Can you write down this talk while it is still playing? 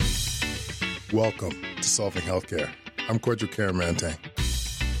Welcome to Solving Healthcare. I'm Kwadwo Kyeremanteng.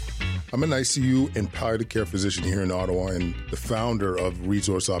 I'm an ICU and palliative care physician here in Ottawa and the founder of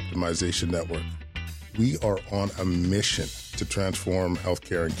Resource Optimization Network. We are on a mission to transform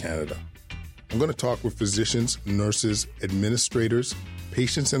healthcare in Canada. I'm going to talk with physicians, nurses, administrators,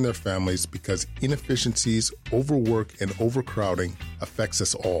 patients and their families because inefficiencies, overwork, and overcrowding affects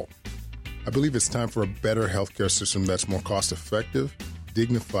us all. I believe it's time for a better healthcare system that's more cost-effective,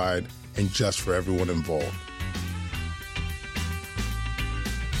 dignified, and just for everyone involved.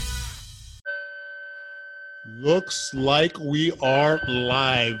 Looks like we are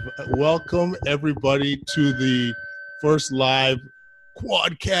live. Welcome everybody to the first live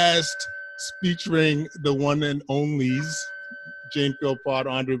quadcast featuring the one and onlys, Jane Philpott,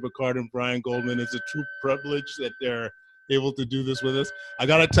 Andre Bacard, and Brian Goldman. It's a true privilege that they're able to do this with us. I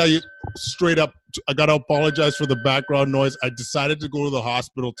gotta tell you straight up, I gotta apologize for the background noise. I decided to go to the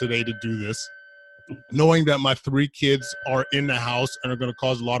hospital today to do this, knowing that my 3 kids are in the house and are gonna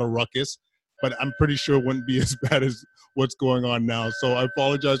cause a lot of ruckus, but I'm pretty sure it wouldn't be as bad as what's going on now. So I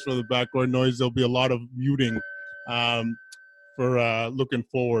apologize for the background noise. There'll be a lot of muting for looking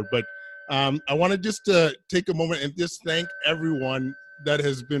forward. But I want to just take a moment and just thank everyone that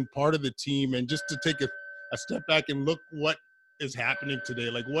has been part of the team, and just to take a step back and look what is happening today.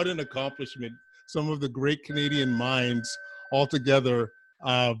 Like, what an accomplishment. Some of the great Canadian minds all together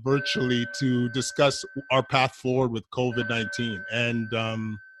virtually to discuss our path forward with COVID-19.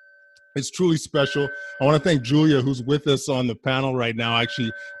 And it's truly special. I want to thank Julia, who's with us on the panel right now,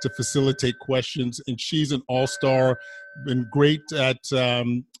 actually, to facilitate questions. And she's an all-star, been great at,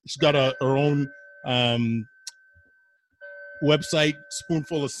 she's got her own website,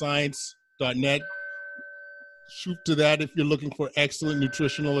 spoonfulofscience.net. Shoot to that if you're looking for excellent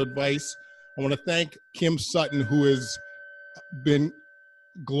nutritional advice. I want to thank Kim Sutton, who has been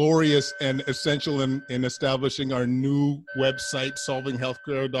glorious and essential in establishing our new website,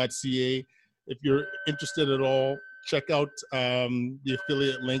 solvinghealthcare.ca. If you're interested at all, check out the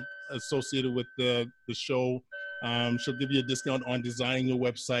affiliate link associated with the show. She'll give you a discount on designing your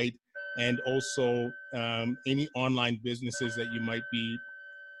website, and also any online businesses that you might be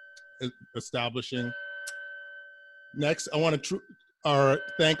establishing. Next, I want to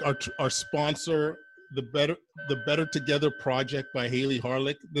thank our sponsor, the Better Together Project by Haley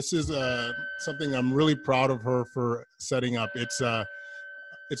Harlick. This is something I'm really proud of her for setting up. It's a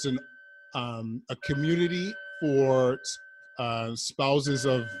community for spouses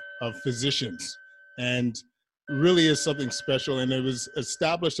of physicians, and really is something special. And it was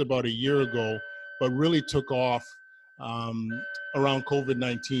established about a year ago, but really took off around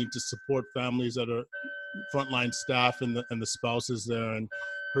COVID-19 to support families that are frontline staff and the spouses there. And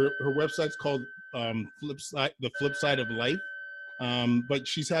her website's called The Flip Side of Life. But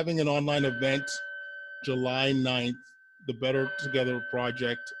she's having an online event July 9th, the Better Together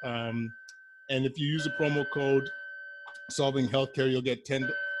Project. And if you use a promo code Solving Healthcare, you'll get 10%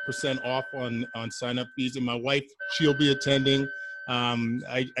 off on sign-up fees. And my wife, she'll be attending.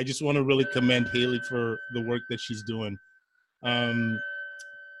 I just want to really commend Haley for the work that she's doing.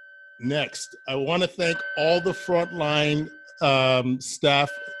 Next, I want to thank all the frontline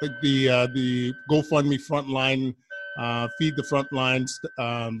staff, the GoFundMe Frontline, Feed the Frontline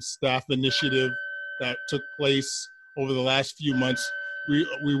staff initiative that took place over the last few months.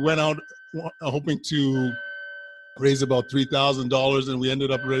 We went out hoping to raise about $3,000, and we ended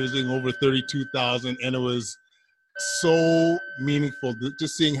up raising over $32,000, and it was so meaningful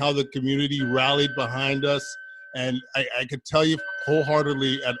just seeing how the community rallied behind us. And I could tell you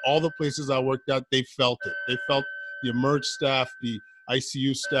wholeheartedly, at all the places I worked at, they felt it. They felt the Emerge staff, the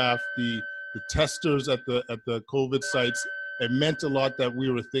ICU staff, the testers at the COVID sites. It meant a lot that we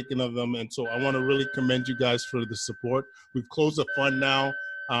were thinking of them. And so I want to really commend you guys for the support. We've closed the fund now.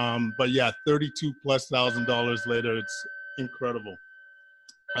 But yeah, $32,000+ later, it's incredible.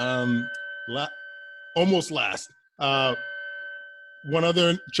 Almost last. One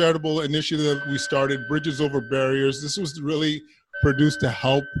other charitable initiative we started, Bridges Over Barriers. This was really produced to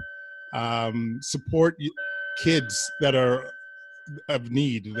help support kids that are of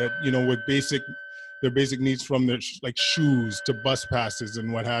need, that, you know, with their basic needs, from their like shoes to bus passes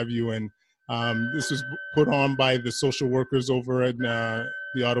and what have you. And this was put on by the social workers over at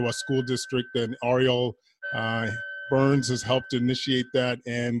the Ottawa School District, and Ariel Burns has helped initiate that.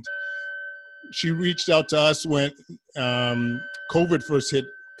 And she reached out to us when COVID first hit,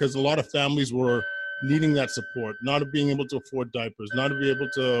 because a lot of families were needing that support, not being able to afford diapers, not to be able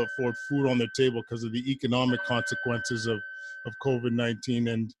to afford food on their table because of the economic consequences of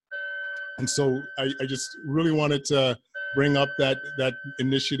COVID-19. And so I just really wanted to bring up that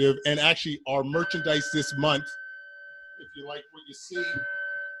initiative. And actually, our merchandise this month, if you like what you see,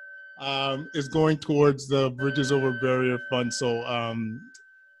 is going towards the Bridges Over Barrier Fund. So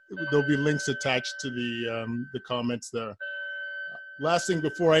there'll be links attached to the comments there. Last thing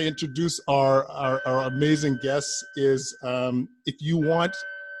before I introduce our amazing guests is if you want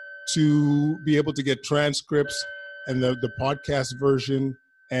to be able to get transcripts and the podcast version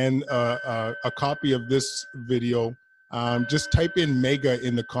and a copy of this video, just type in MEGA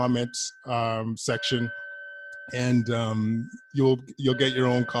in the comments section, and you'll get your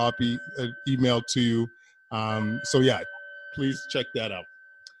own copy emailed to you. So yeah, please check that out.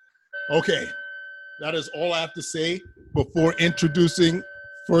 Okay, that is all I have to say before introducing,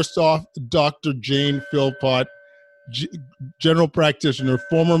 first off, Dr. Jane Philpott, general practitioner,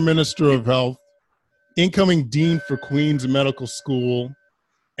 former Minister of Health, incoming Dean for Queen's Medical School,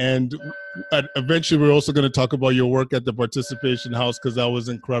 and eventually we're also going to talk about your work at the Participation House, because that was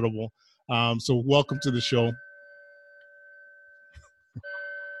incredible. So welcome to the show.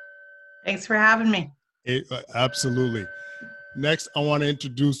 Thanks for having me. Absolutely. Next, I want to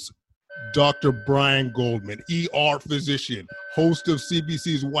introduce Dr. Brian Goldman, ER physician, host of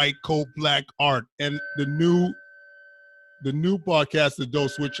CBC's White Coat Black Art, and the new podcast, The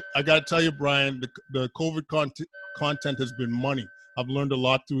Dose, which I got to tell you, Brian, the COVID content has been money. I've learned a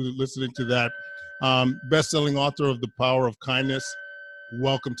lot through listening to that. Best-selling author of The Power of Kindness.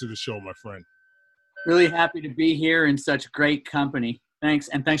 Welcome to the show, my friend. Really happy to be here in such great company. Thanks,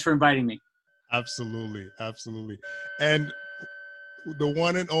 and thanks for inviting me. Absolutely, absolutely. And the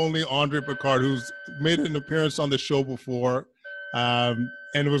one and only Andre Picard, who's made an appearance on the show before, and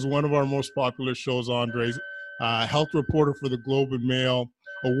it was one of our most popular shows, Andre's. Health reporter for the Globe and Mail,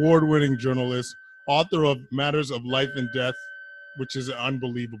 award-winning journalist, author of Matters of Life and Death, which is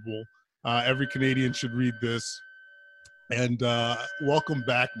unbelievable. Every Canadian should read this. And welcome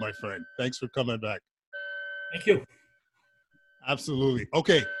back, my friend. Thanks for coming back. Thank you. Absolutely.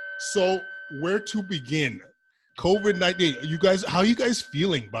 Okay, so where to begin? COVID-19. You guys, how are you guys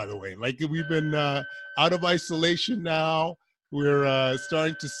feeling, by the way? Like, we've been out of isolation now. We're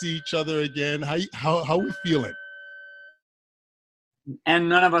starting to see each other again. How are we feeling? And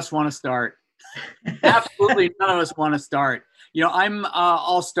none of us want to start. Absolutely, none of us want to start. You know,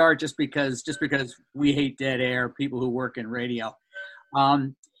 I'll start just because we hate dead air. People who work in radio.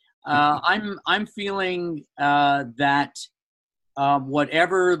 I'm feeling that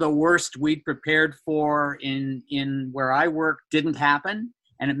whatever the worst we'd prepared for in where I work didn't happen,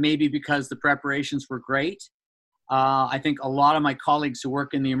 and it may be because the preparations were great. I think a lot of my colleagues who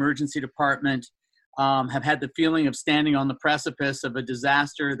work in the emergency department have had the feeling of standing on the precipice of a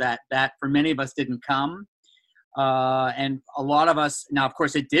disaster that for many of us didn't come. And a lot of us, now of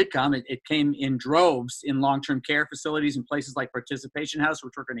course it did come, it came in droves in long-term care facilities in places like Participation House,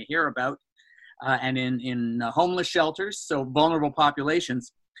 which we're going to hear about, and in homeless shelters, so vulnerable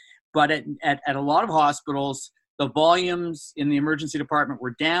populations. But at a lot of hospitals, the volumes in the emergency department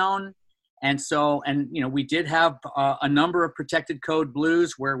were down. And so, we did have a number of protected code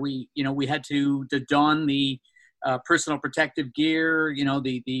blues where we had to don the personal protective gear,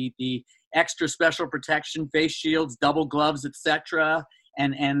 the extra special protection, face shields, double gloves, etc.,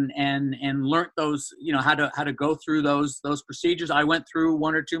 and learnt those, how to go through those procedures. I went through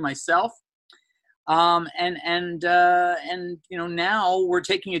one or two myself, now we're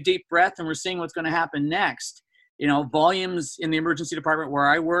taking a deep breath and we're seeing what's going to happen next. Volumes in the emergency department where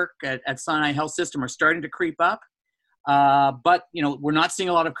I work at Sinai Health System are starting to creep up. But we're not seeing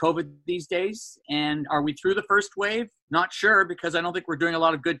a lot of COVID these days. And are we through the first wave? Not sure, because I don't think we're doing a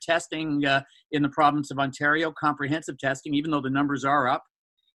lot of good testing in the province of Ontario, comprehensive testing, even though the numbers are up.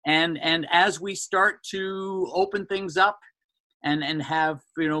 And as we start to open things up and have,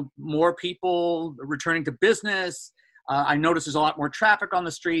 more people returning to business, I notice there's a lot more traffic on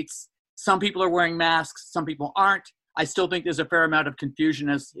the streets. Some people are wearing masks, some people aren't. I still think there's a fair amount of confusion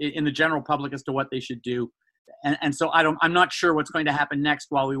in the general public as to what they should do. And so I'm not sure what's going to happen next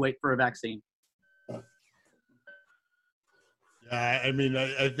while we wait for a vaccine. Yeah, I mean,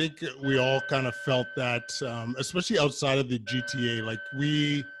 I think we all kind of felt that, especially outside of the GTA, like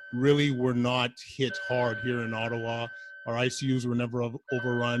we really were not hit hard here in Ottawa. Our ICUs were never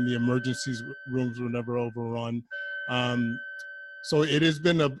overrun. The emergency rooms were never overrun. So it has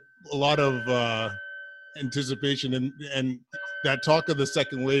been a lot of anticipation, and that talk of the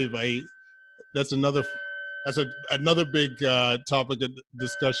second wave, that's another big topic of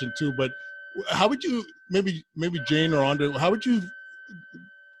discussion too. But how would you, maybe Jane or Andre, how would you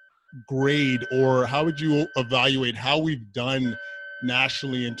grade or how would you evaluate how we've done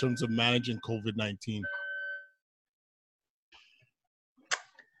nationally in terms of managing COVID-19?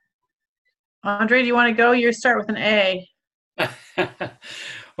 Andre, do you want to go? You start with an A.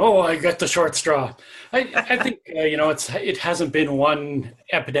 Oh, I got the short straw. I think it hasn't been one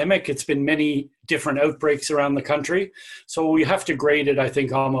epidemic. It's been many different outbreaks around the country. So we have to grade it, I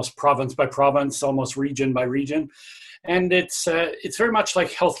think, almost province by province, almost region by region. And it's very much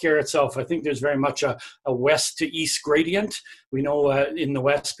like healthcare itself. I think there's very much a west to east gradient. We know in the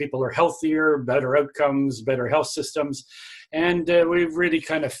west people are healthier, better outcomes, better health systems. And we've really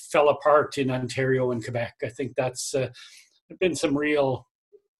kind of fell apart in Ontario and Quebec. I think that's been some real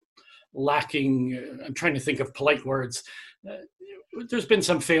lacking. I'm trying to think of polite words. There's been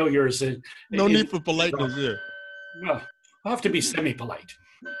some failures. No need for politeness here. Well, I'll have to be semi-polite.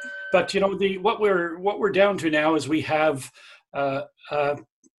 But what we're down to now is we have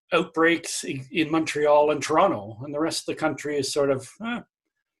outbreaks in Montreal and Toronto, and the rest of the country is sort of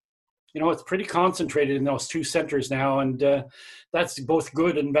it's pretty concentrated in those two centers now, and that's both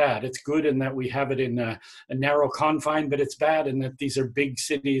good and bad. It's good in that we have it in a narrow confine, but it's bad in that these are big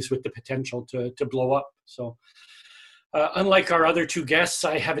cities with the potential to blow up. So unlike our other two guests,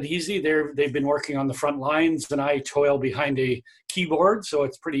 I have it easy. They've been working on the front lines, and I toil behind a keyboard, so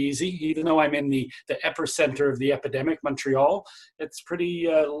it's pretty easy. Even though I'm in the epicenter of the epidemic, Montreal, it's pretty,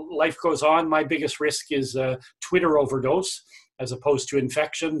 life goes on. My biggest risk is Twitter overdose as opposed to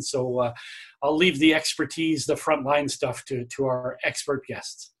infection. So I'll leave the expertise, the frontline stuff to our expert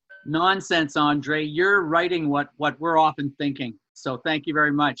guests. Nonsense, Andre. You're writing what we're often thinking. So thank you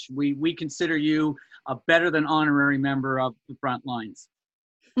very much. We consider you a better than honorary member of the front lines.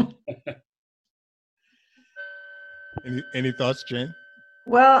 Any thoughts, Jane?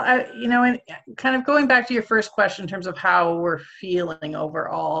 Well, and kind of going back to your first question in terms of how we're feeling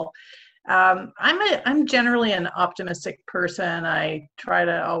overall, I'm generally an optimistic person. I try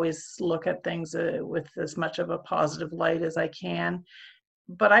to always look at things with as much of a positive light as I can.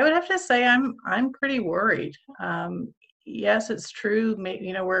 But I would have to say I'm pretty worried. Yes, it's true.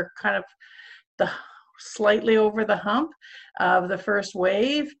 We're kind of slightly over the hump of the first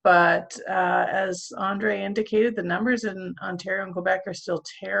wave, but as Andre indicated, the numbers in Ontario and Quebec are still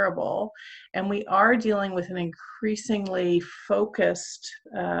terrible, and we are dealing with an increasingly focused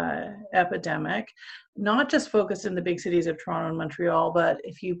epidemic, not just focused in the big cities of Toronto and Montreal, but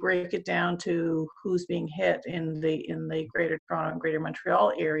if you break it down to who's being hit in the Greater Toronto and Greater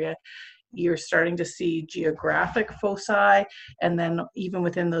Montreal area, you're starting to see geographic foci, and then even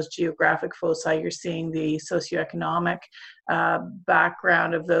within those geographic foci, you're seeing the socioeconomic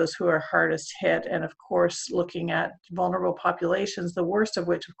background of those who are hardest hit, and of course looking at vulnerable populations, the worst of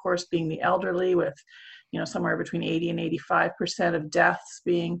which of course being the elderly, with somewhere between 80 and 85% of deaths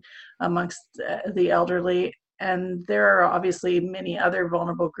being amongst the elderly. And there are obviously many other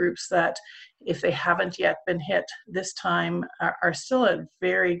vulnerable groups that, if they haven't yet been hit this time, are still at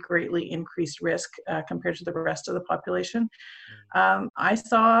very greatly increased risk compared to the rest of the population. I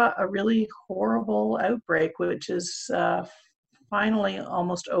saw a really horrible outbreak, which is finally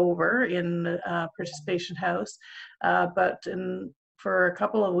almost over in Participation House. But for a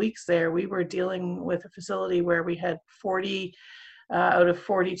couple of weeks there, we were dealing with a facility where we had 40 out of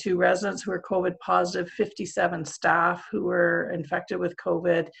 42 residents who were COVID positive, 57 staff who were infected with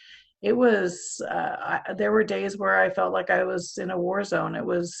COVID. It was, there were days where I felt like I was in a war zone. It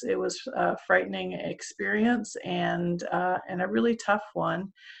was a frightening experience and a really tough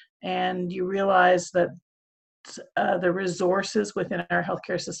one. And you realize that the resources within our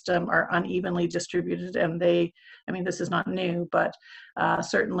healthcare system are unevenly distributed, and this is not new, but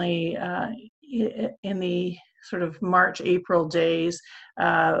certainly in the sort of March, April days,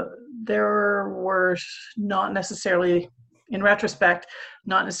 there were not necessarily, in retrospect,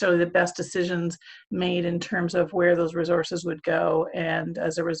 not necessarily the best decisions made in terms of where those resources would go. And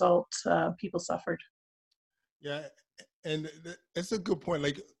as a result, people suffered. Yeah, and that's a good point.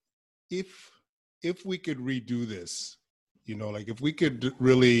 Like, if we could redo this, if we could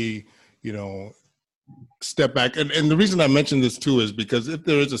really, step back. And the reason I mention this too is because if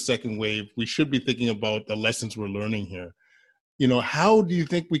there is a second wave, we should be thinking about the lessons we're learning here. How do you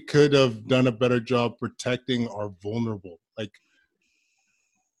think we could have done a better job protecting our vulnerable?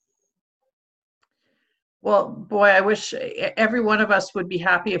 Well, boy, I wish every one of us would be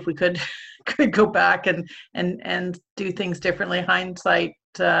happy if we could go back and do things differently. Hindsight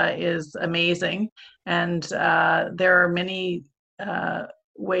is amazing, and there are many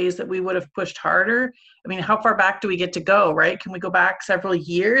ways that we would have pushed harder. I mean, how far back do we get to go, right? Can we go back several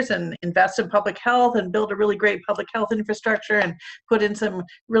years and invest in public health and build a really great public health infrastructure and put in some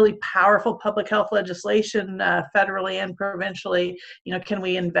really powerful public health legislation federally and provincially? Can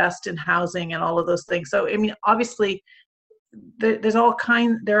we invest in housing and all of those things? So, I mean, obviously,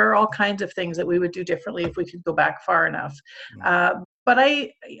 there are all kinds of things that we would do differently if we could go back far enough. But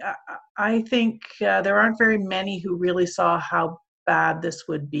I think there aren't very many who really saw how bad this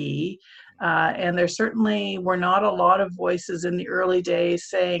would be. And there certainly were not a lot of voices in the early days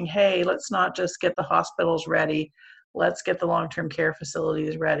saying, hey, let's not just get the hospitals ready. Let's get the long-term care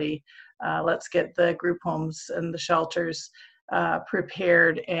facilities ready. Let's get the group homes and the shelters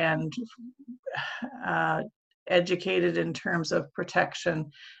prepared and educated in terms of protection.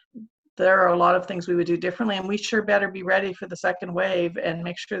 There are a lot of things we would do differently, and we sure better be ready for the second wave and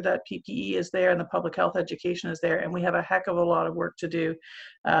make sure that PPE is there and the public health education is there. And we have a heck of a lot of work to do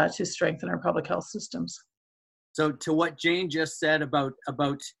to strengthen our public health systems. So to what Jane just said about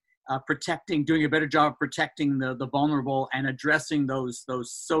protecting, doing a better job of protecting the vulnerable and addressing those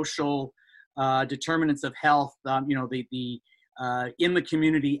social determinants of health, in the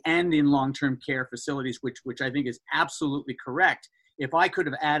community and in long-term care facilities, which I think is absolutely correct. If I could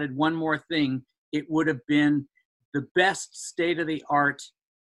have added one more thing, it would have been the best state-of-the-art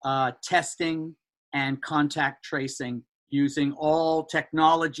testing and contact tracing using all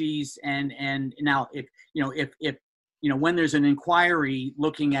technologies. And now, if when there's an inquiry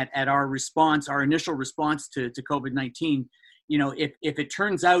looking at our response, our initial response to COVID-19, if it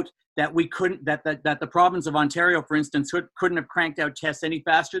turns out that we couldn't, that the province of Ontario, for instance, couldn't have cranked out tests any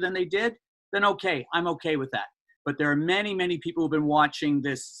faster than they did, then okay, I'm okay with that. But there are many, many people who've been watching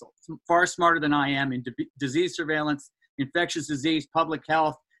this far smarter than I am in disease surveillance, infectious disease, public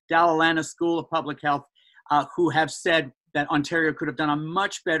health, Dalla Lana School of Public Health, who have said that Ontario could have done a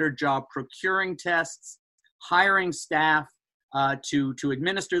much better job procuring tests, hiring staff to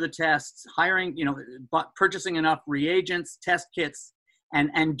administer the tests, purchasing enough reagents, test kits,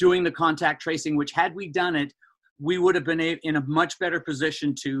 and doing the contact tracing, which had we done it, we would have been in a much better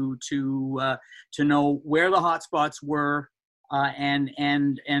position to know where the hotspots were and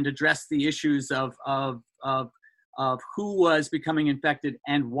address the issues of who was becoming infected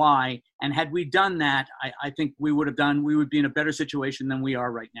and why. And had we done that, I think we would be in a better situation than we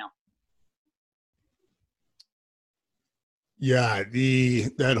are right now. Yeah,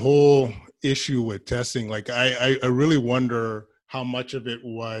 that whole issue with testing, like I really wonder how much of it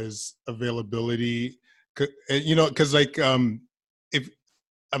was availability. Because if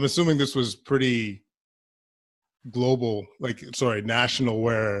I'm assuming this was pretty global, national,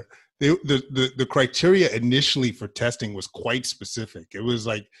 where the criteria initially for testing was quite specific. It was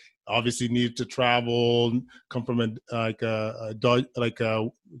like obviously needed to travel, come from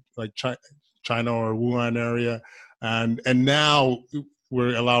China or Wuhan area, and now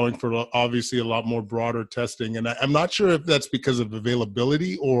we're allowing for obviously a lot more broader testing. And I'm not sure if that's because of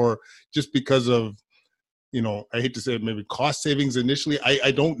availability or just because of, I hate to say it, maybe cost savings initially.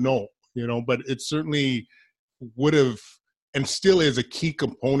 I don't know, but it certainly would have and still is a key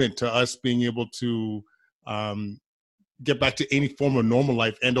component to us being able to get back to any form of normal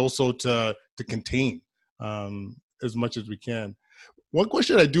life and also to contain as much as we can. One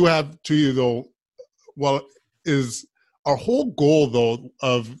question I do have to you, though, is our whole goal, though,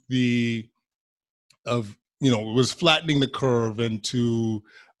 was flattening the curve and to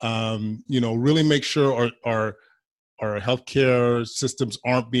really make sure our healthcare systems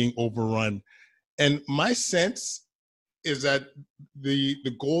aren't being overrun. And my sense is that the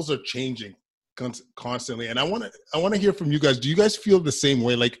goals are changing constantly. And I want to hear from you guys. Do you guys feel the same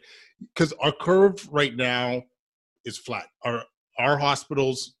way? Like, because our curve right now is flat. Our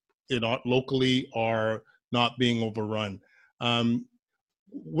hospitals, locally are not being overrun.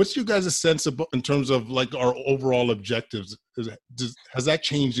 What's your guys' sense in terms of like our overall objectives? Has that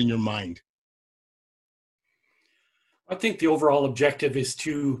changed in your mind? I think the overall objective is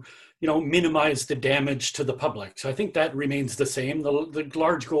to, minimize the damage to the public. So I think that remains the same. The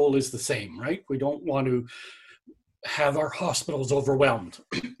large goal is the same, right? We don't want to have our hospitals overwhelmed.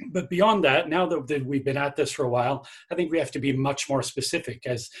 But beyond that, now that we've been at this for a while, I think we have to be much more specific.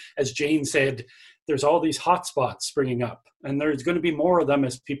 As Jane said, there's all these hotspots springing up, and there's going to be more of them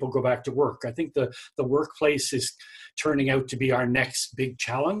as people go back to work. I think the workplace is turning out to be our next big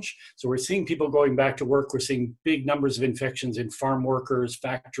challenge. So we're seeing people going back to work. We're seeing big numbers of infections in farm workers,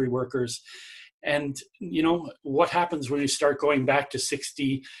 factory workers. And, what happens when you start going back to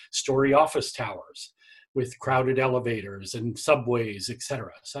 60-story office towers with crowded elevators and subways, et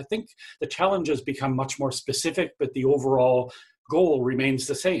cetera? So I think the challenge has become much more specific, but the overall goal remains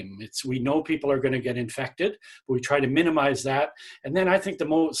the same. We know people are going to get infected, but we try to minimize that. And then I think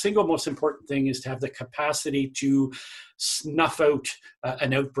the single most important thing is to have the capacity to snuff out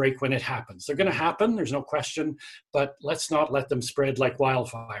an outbreak when it happens. They're going to happen, there's no question, but let's not let them spread like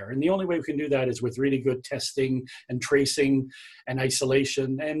wildfire. And the only way we can do that is with really good testing and tracing and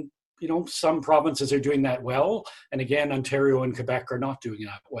isolation. And some provinces are doing that well. And again, Ontario and Quebec are not doing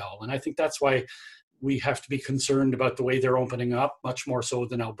that well. And I think that's why we have to be concerned about the way they're opening up, much more so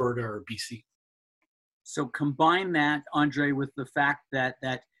than Alberta or BC. So combine that, Andre, with the fact that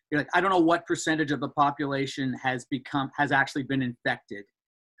I don't know what percentage of the population has actually been infected.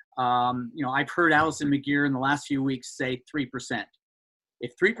 I've heard Alison McGeer in the last few weeks say 3%.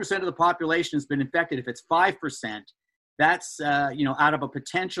 If 3% of the population has been infected, if it's 5%, that's out of a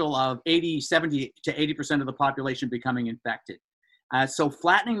potential of 70 to 80% of the population becoming infected. So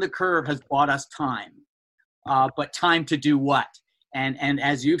flattening the curve has bought us time, but time to do what? And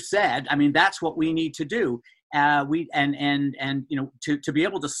as you've said, I mean, that's what we need to do. To be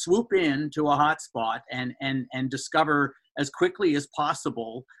able to swoop into a hotspot and discover as quickly as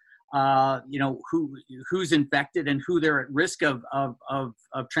possible, who's infected and who they're at risk of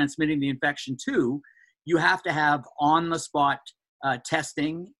transmitting the infection to. You have to have on the spot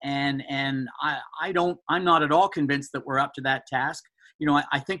testing, and I'm not at all convinced that we're up to that task.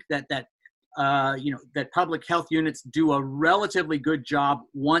 I think that public health units do a relatively good job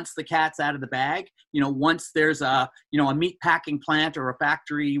once the cat's out of the bag. Once there's a meat packing plant or a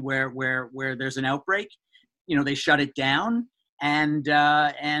factory where there's an outbreak, they shut it down and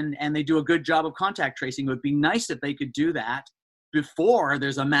they do a good job of contact tracing. It would be nice if they could do that before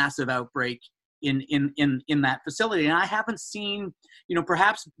there's a massive outbreak in that facility. And I haven't seen,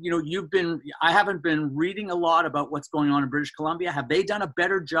 perhaps, I haven't been reading a lot about what's going on in British Columbia. Have they done a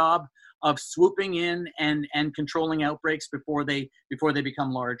better job of swooping in and controlling outbreaks before they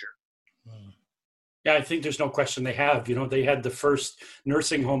become larger? Yeah, I think there's no question they have. They had the first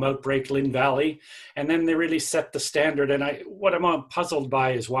nursing home outbreak, Lynn Valley, and then they really set the standard. And what I'm puzzled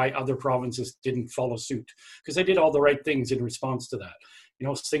by is why other provinces didn't follow suit, because they did all the right things in response to that.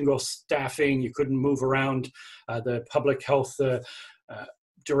 Single staffing, you couldn't move around. The public health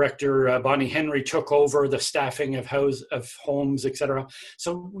director, Bonnie Henry, took over the staffing of homes, etc.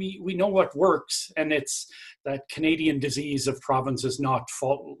 So we know what works, and it's that Canadian disease of provinces not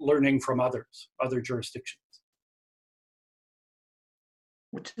learning from other jurisdictions.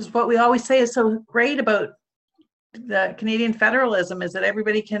 Which is what we always say is so great about the Canadian federalism, is that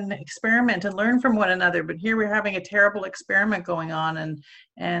everybody can experiment and learn from one another. But here we're having a terrible experiment going on,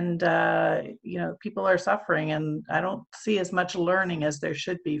 and people are suffering, and I don't see as much learning as there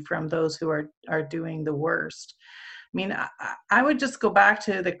should be from those who are doing the worst. I mean, I would just go back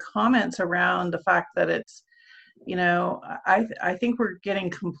to the comments around the fact that it's, I think we're getting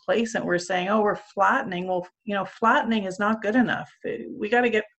complacent. We're saying, oh, we're flattening. Well, flattening is not good enough. We got to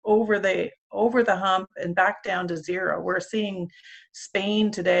get over the hump and back down to zero. We're seeing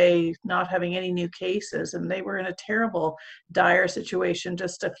Spain today not having any new cases, and they were in a terrible, dire situation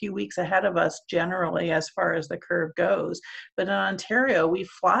just a few weeks ahead of us generally as far as the curve goes. But in Ontario, we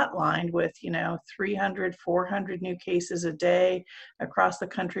flatlined with 300, 400 new cases a day across the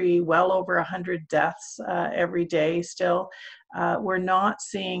country, well over 100 deaths every day still. We're not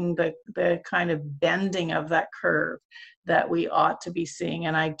seeing the kind of bending of that curve that we ought to be seeing.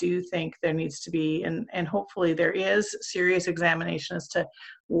 And I do think there needs to be, and hopefully there is, serious examination as to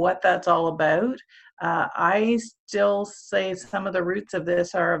what that's all about. I still say some of the roots of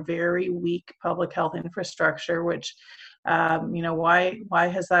this are a very weak public health infrastructure, which, why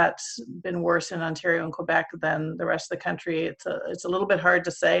has that been worse in Ontario and Quebec than the rest of the country? It's a little bit hard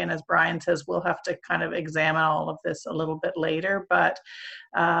to say. And as Brian says, we'll have to kind of examine all of this a little bit later. But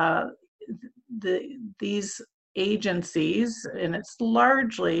these agencies, and it's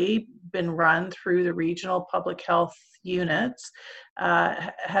largely been run through the regional public health units,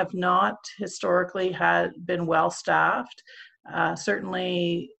 have not historically been well staffed.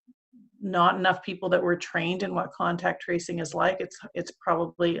 Certainly not enough people that were trained in what contact tracing is like. It's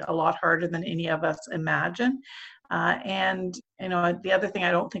probably a lot harder than any of us imagine. And the other thing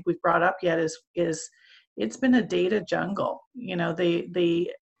I don't think we've brought up yet is it's been a data jungle.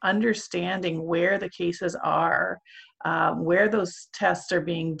 The understanding where the cases are, where those tests are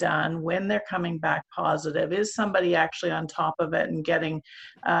being done, when they're coming back positive, is somebody actually on top of it and getting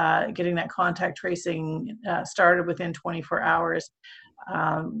that contact tracing started within 24 hours.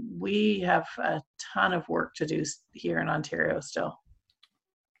 We have a ton of work to do here in Ontario still.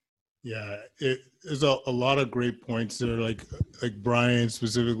 Yeah, there's a lot of great points there, like Brian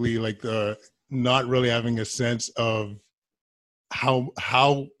specifically, like not really having a sense of how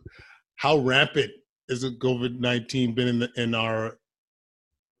rampant is it COVID-19 been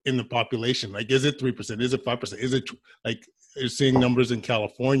in the population? Like, is it 3%? Is it 5%? Is it like you're seeing numbers in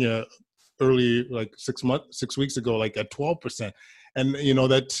California early, like 6 weeks ago, like at 12%, and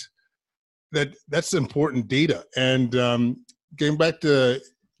that's important data. And getting back to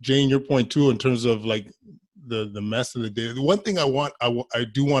Jane, your point too, in terms of like the mess of the data. The one thing I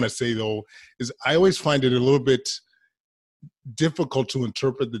do want to say though is I always find it a little bit difficult to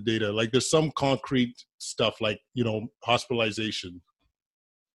interpret the data. Like there's some concrete stuff like hospitalization,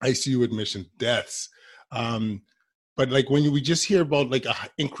 ICU admission, deaths. But like when we just hear about like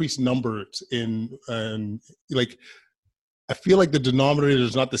increased numbers like I feel like the denominator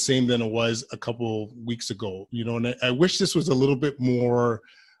is not the same than it was a couple weeks ago, and I wish this was a little bit more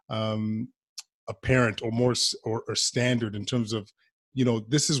apparent or more or standard in terms of,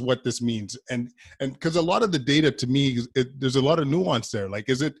 this is what this means. And because a lot of the data to me, there's a lot of nuance there. Like,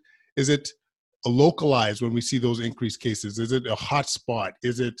 is it a localized when we see those increased cases? Is it a hot spot?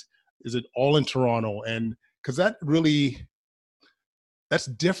 Is it all in Toronto? And because that's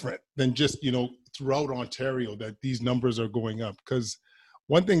different than just, throughout Ontario that these numbers are going up. Because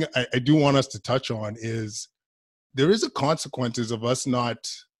one thing I do want us to touch on is there is a consequences of us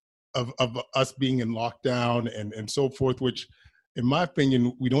of us being in lockdown and so forth, which in my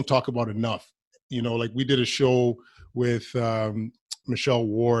opinion, we don't talk about enough. Like we did a show with Michelle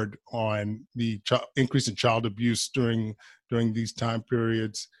Ward on the increase in child abuse during these time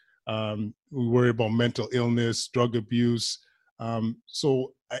periods. We worry about mental illness, drug abuse.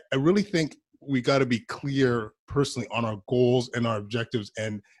 So I really think we got to be clear personally on our goals and our objectives.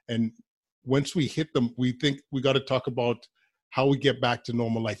 And once we hit them, we think we got to talk about how we get back to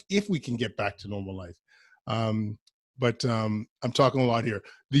normal life, if we can get back to normal life. But I'm talking a lot here.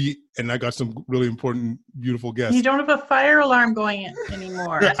 And I got some really important, beautiful guests. You don't have a fire alarm going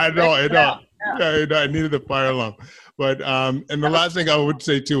anymore. I know. Yeah, I needed the fire alarm. But and the last thing I would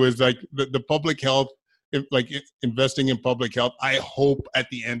say too is like the public health, like investing in public health. I hope at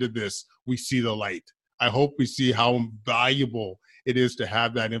the end of this we see the light. I hope we see how valuable it is to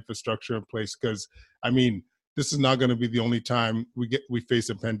have that infrastructure in place. Because I mean, this is not going to be the only time we face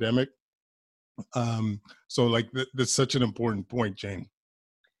a pandemic. So like that's such an important point, Jane.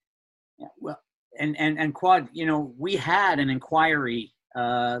 Yeah, well, and Quad, we had an inquiry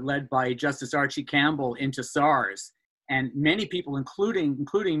led by Justice Archie Campbell into SARS, and many people,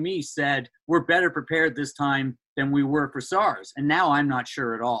 including me, said we're better prepared this time than we were for SARS. And now I'm not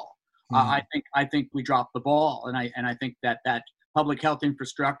sure at all. I think we dropped the ball, and I think that public health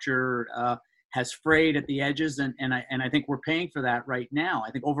infrastructure has frayed at the edges, and I think we're paying for that right now.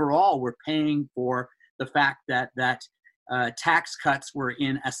 I think overall we're paying for the fact that tax cuts were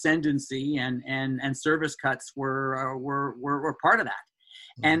in ascendancy and service cuts were part of that.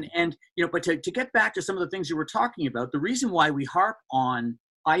 And but to get back to some of the things you were talking about, the reason why we harp on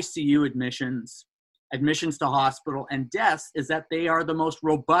ICU admissions to hospital, and deaths is that they are the most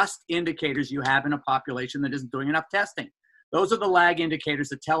robust indicators you have in a population that isn't doing enough testing. Those are the lag indicators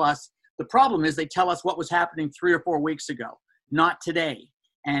that tell us. The problem is they tell us what was happening 3 or 4 weeks ago, not today.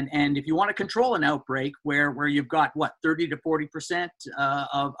 And if you want to control an outbreak where you've got 30 to 40%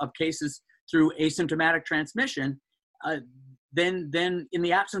 of cases through asymptomatic transmission, then in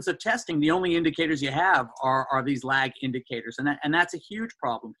the absence of testing, the only indicators you have are these lag indicators, and that's a huge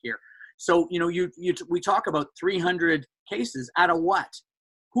problem here. So we talk about 300 cases out of what?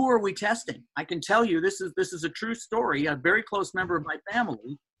 Who are we testing? I can tell you this is a true story. A very close member of my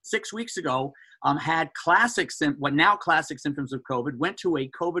family 6 weeks ago had classic symptoms of COVID, went to a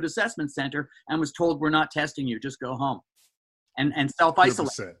COVID assessment center and was told, we're not testing you, just go home and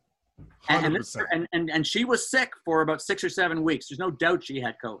self-isolate. 100%. And she was sick for about 6 or 7 weeks. There's no doubt she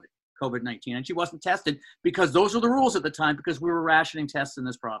had COVID-19, and she wasn't tested because those were the rules at the time, because we were rationing tests in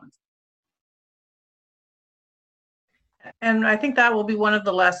this province. And I think that will be one of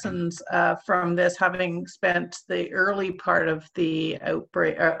the lessons from this, having spent the early part of the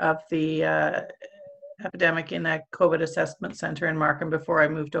outbreak of the epidemic in a COVID assessment center in Markham before I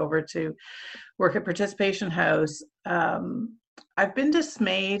moved over to work at Participation House. I've been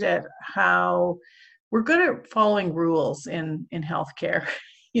dismayed at how we're good at following rules in healthcare.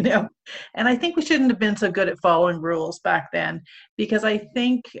 And I think we shouldn't have been so good at following rules back then, because I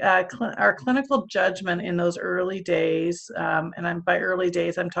think our clinical judgment in those early days, and by early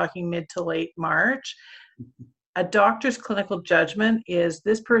days, I'm talking mid to late March, a doctor's clinical judgment is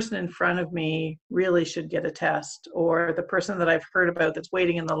this person in front of me really should get a test, or the person that I've heard about that's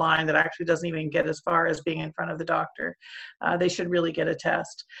waiting in the line that actually doesn't even get as far as being in front of the doctor, they should really get a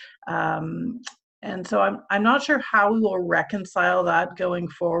test. And so I'm not sure how we will reconcile that going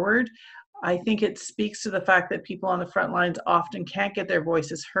forward. I think it speaks to the fact that people on the front lines often can't get their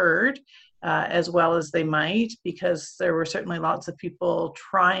voices heard as well as they might, because there were certainly lots of people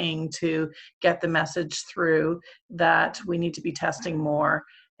trying to get the message through that we need to be testing more.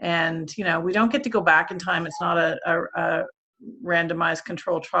 And, you know, we don't get to go back in time. It's not a randomized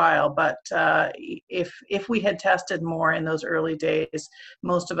control trial, but if we had tested more in those early days,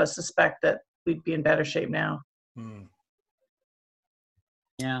 most of us suspect that we'd be in better shape now.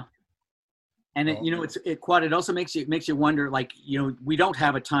 Yeah. And it, you know, it also makes you wonder, like, you know, we don't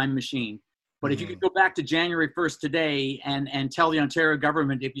have a time machine, but if you could go back to January 1st today and tell the Ontario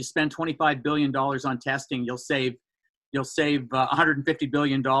government, if you spend $25 billion on testing, you'll save $150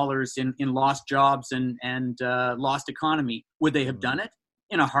 billion in lost jobs and lost economy, would they have done it?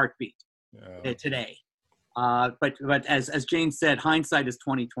 In a heartbeat today? But as Jane said, hindsight is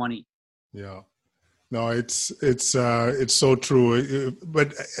 20/20. Yeah. No, it's so true.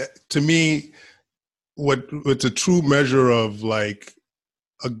 But to me, what's a true measure of like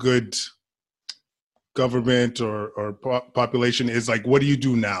a good government or population is like, what do you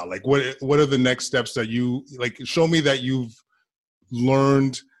do now? Like, what are the next steps that you like? Show me that you've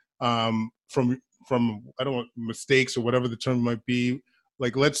learned from I don't know, mistakes or whatever the term might be.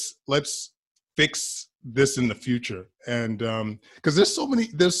 Like, let's fix this in the future. And because there's so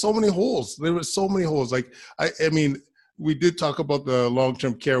many holes. There were so many holes. Like I mean, we did talk about the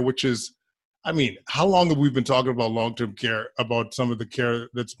long-term care, which is, I mean, how long have we been talking about long-term care, about some of the care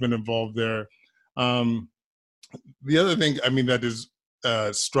that's been involved there? The other thing, I mean, that is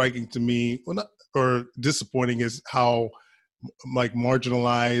striking to me, or disappointing, is how like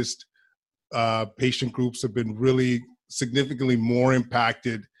marginalized patient groups have been really significantly more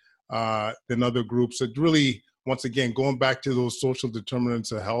impacted than other groups. It really, once again, going back to those social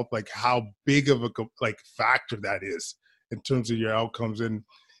determinants of health, like how big of a factor that is in terms of your outcomes. And,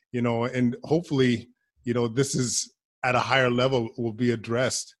 you know, and hopefully, you know, this is at a higher level will be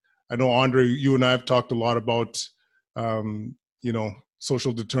addressed. I know, Andre, you and I have talked a lot about, you know,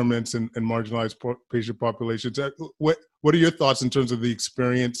 social determinants and marginalized patient populations. What are your thoughts in terms of the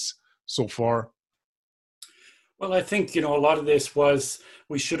experience so far? Well, I think, you know, a lot of this was,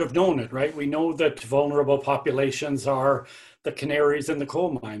 we should have known it, right? We know that vulnerable populations are the canaries in the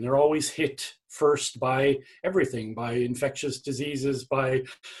coal mine. They're always hit first by everything, by infectious diseases, by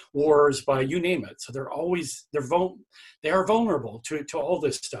wars, by you name it. So they are vulnerable to all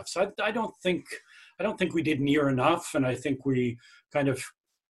this stuff. So I don't think we did near enough, and I think we kind of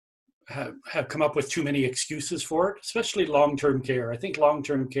have come up with too many excuses for it, especially long-term care. I think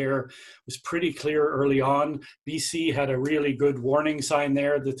long-term care was pretty clear early on. BC had a really good warning sign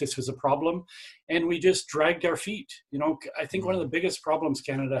there that this was a problem, and we just dragged our feet. You know, I think one of the biggest problems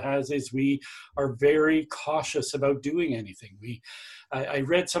Canada has is we are very cautious about doing anything. I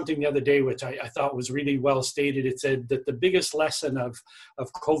read something the other day which I thought was really well stated. It said that the biggest lesson of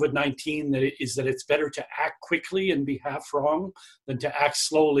COVID-19 is that it's better to act quickly and be half wrong than to act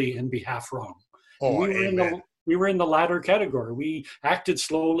slowly and be half wrong. Oh, we were in the latter category. We acted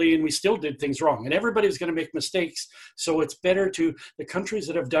slowly and we still did things wrong. And everybody's going to make mistakes. So it's better the countries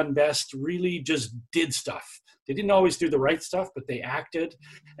that have done best really just did stuff. They didn't always do the right stuff, but they acted.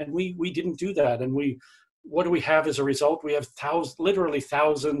 And we didn't do that. And what do we have as a result? We have literally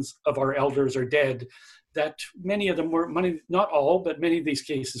thousands of our elders are dead, that many of them not all, but many of these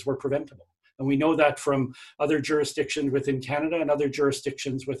cases were preventable. And we know that from other jurisdictions within Canada and other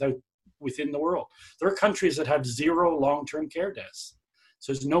jurisdictions within the world. There are countries that have zero long-term care deaths.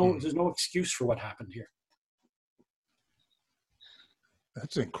 So there's no excuse for what happened here.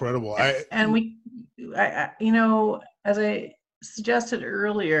 That's incredible. You know, as I suggested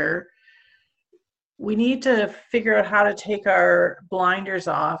earlier, we need to figure out how to take our blinders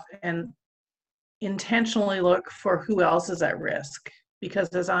off and intentionally look for who else is at risk. Because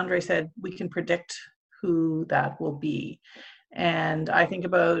as Andre said, we can predict who that will be. And I think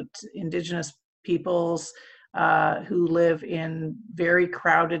about Indigenous peoples who live in very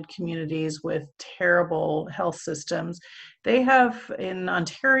crowded communities with terrible health systems. They have, in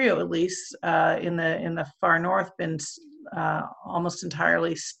Ontario at least, in the far north, been almost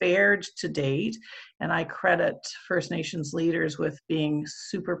entirely spared to date. And I credit First Nations leaders with being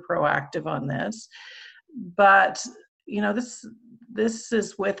super proactive on this. But, you know, this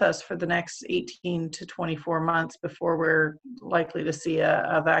is with us for the next 18 to 24 months before we're likely to see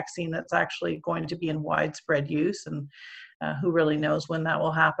a vaccine that's actually going to be in widespread use, and who really knows when that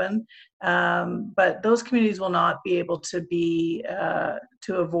will happen. But those communities will not be able to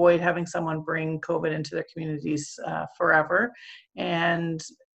avoid having someone bring COVID into their communities forever. And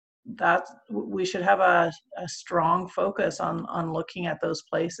that we should have a strong focus on looking at those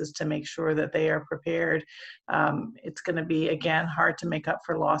places to make sure that they are prepared. It's going to be, again, hard to make up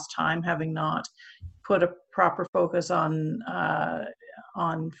for lost time, having not put a proper focus on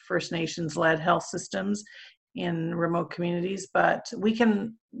First Nations led health systems in remote communities. But we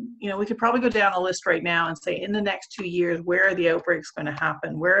can, we could probably go down a list right now and say, in the next 2 years, where are the outbreaks going to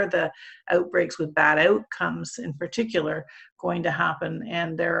happen? Where are the outbreaks with bad outcomes in particular going to happen?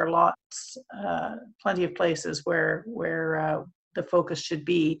 And there are plenty of places where the focus should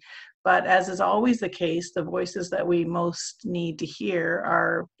be. But as is always the case, the voices that we most need to hear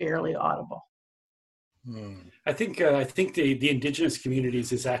are barely audible. I think the Indigenous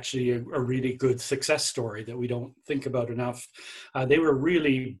communities is actually a really good success story that we don't think about enough. They were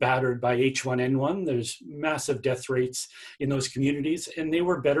really battered by H1N1. There's massive death rates in those communities, and they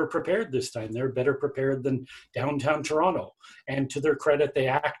were better prepared this time. They were better prepared than downtown Toronto. And to their credit, they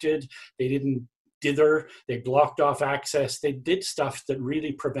acted. They didn't dither. They blocked off access. They did stuff that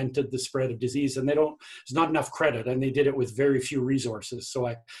really prevented the spread of disease, and there's not enough credit, and they did it with very few resources. So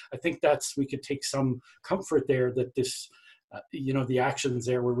I think we could take some comfort there that this, the actions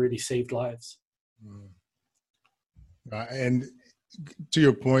there were really saved lives. And to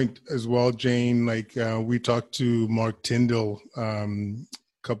your point as well, Jane, we talked to Mark Tyndall a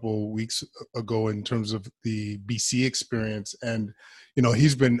couple weeks ago in terms of the BC experience, and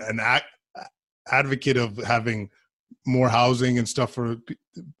he's been an advocate of having more housing and stuff for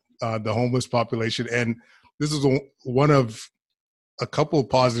the homeless population. And this is one of a couple of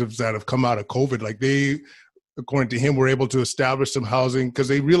positives that have come out of COVID. They, according to him, were able to establish some housing because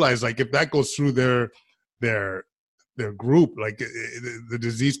they realized if that goes through their group, the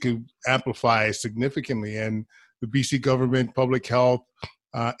disease can amplify significantly. And the BC government, public health,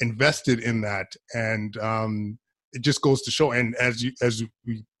 invested in that. And it just goes to show, and as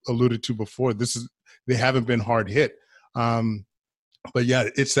we alluded to before, they haven't been hard hit. But yeah,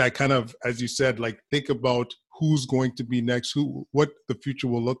 it's that kind of, as you said, think about who's going to be next, what the future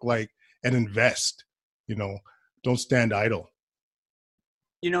will look like, and invest. Don't stand idle.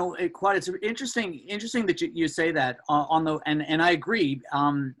 It's interesting that you say that and I agree.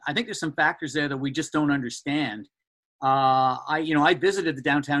 I think there's some factors there that we just don't understand. I visited the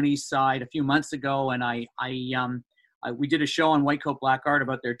downtown east side a few months ago, and we did a show on White Coat Black Art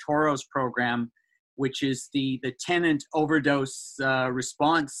about their Toros program, which is the tenant overdose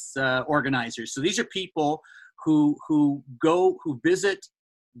response organizers. So these are people who visit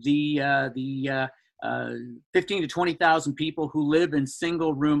the 15 to 20,000 people who live in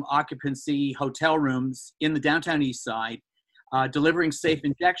single room occupancy hotel rooms in the downtown east side, delivering safe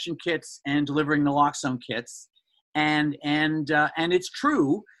injection kits and delivering naloxone kits. And it's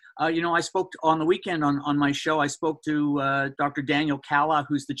true. I spoke on the weekend on my show. I spoke to Dr. Daniel Calla,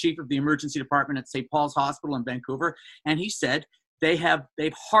 who's the chief of the emergency department at St. Paul's Hospital in Vancouver, and he said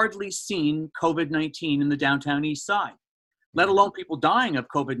they've hardly seen COVID-19 in the downtown east side, let alone people dying of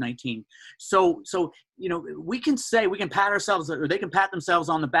COVID-19. So we can pat ourselves, or they can pat themselves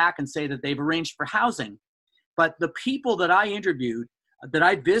on the back and say that they've arranged for housing, but the people that I interviewed, that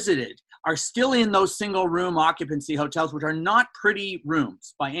I visited, are still in those single room occupancy hotels, which are not pretty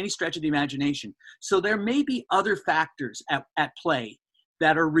rooms by any stretch of the imagination. So there may be other factors at play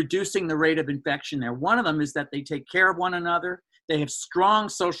that are reducing the rate of infection there. One of them is that they take care of one another. They have strong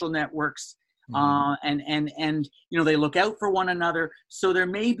social networks, and they look out for one another. So there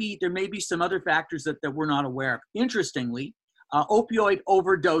may be some other factors that we're not aware of. Interestingly, opioid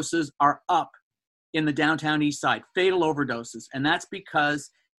overdoses are up in the downtown east side, fatal overdoses. And that's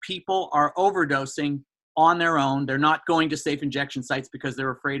because people are overdosing on their own. They're not going to safe injection sites because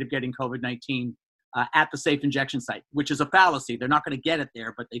they're afraid of getting COVID-19 at the safe injection site, which is a fallacy. They're not going to get it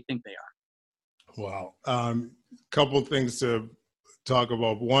there, but they think they are. Wow. Couple of things to talk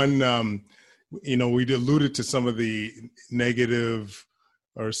about. One, we alluded to some of the negative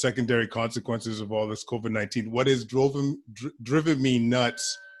or secondary consequences of all this COVID-19. What has driven me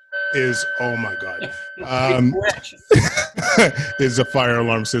nuts is, oh my God, is the fire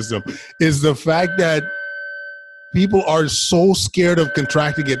alarm system, is the fact that people are so scared of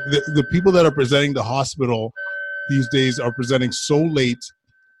contracting it. The people that are presenting to hospital these days are presenting so late,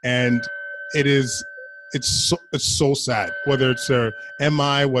 and it's so sad, whether it's their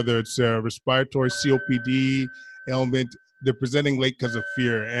MI, whether it's their respiratory COPD ailment, they're presenting late because of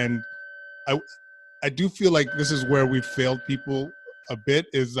fear. And I do feel like this is where we've failed people a bit,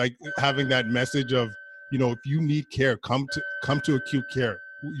 is having that message of, if you need care, come to acute care.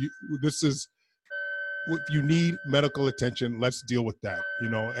 If you need medical attention, let's deal with that,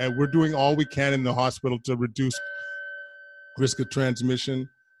 and we're doing all we can in the hospital to reduce risk of transmission.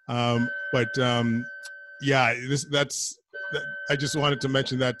 Yeah, I just wanted to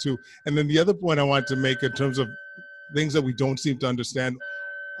mention that too. And then the other point I wanted to make in terms of things that we don't seem to understand,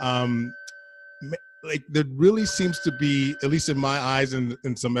 like there really seems to be, at least in my eyes and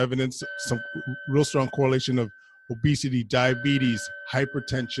some evidence, some real strong correlation of obesity, diabetes,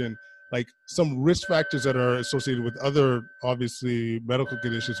 hypertension, like some risk factors that are associated with other, obviously, medical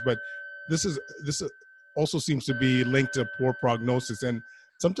conditions. But this also seems to be linked to poor prognosis. And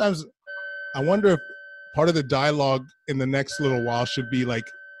sometimes I wonder if part of the dialogue in the next little while should be like,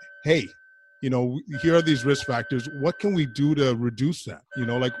 hey, here are these risk factors. What can we do to reduce that?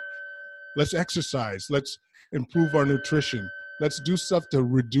 Like, let's exercise. Let's improve our nutrition. Let's do stuff to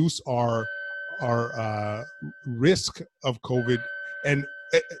reduce our risk of COVID. And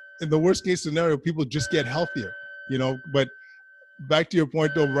in the worst case scenario, people just get healthier. But back to your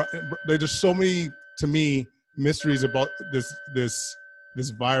point, though, there's so many, to me, mysteries about this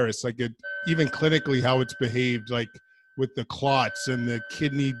virus. Like even clinically, how it's behaved, like with the clots and the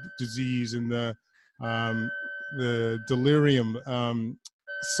kidney disease and the delirium.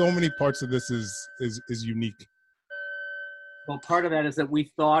 So many parts of this is unique. Well, part of that is that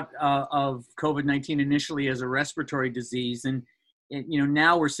we thought of COVID-19 initially as a respiratory disease, and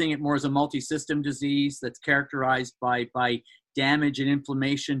now we're seeing it more as a multi-system disease that's characterized by damage and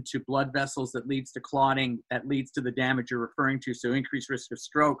inflammation to blood vessels that leads to clotting, that leads to the damage you're referring to, so increased risk of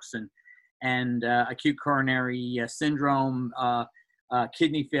strokes and acute coronary syndrome,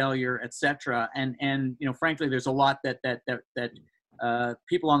 kidney failure, etc. And frankly, there's a lot that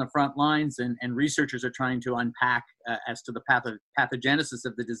people on the front lines and researchers are trying to unpack as to the pathogenesis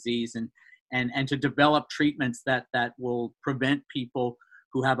of the disease and to develop treatments that will prevent people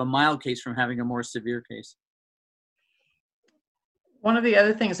who have a mild case from having a more severe case. One of the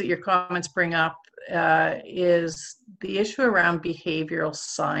other things that your comments bring up is the issue around behavioral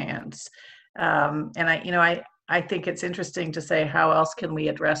science. And I think it's interesting to say, how else can we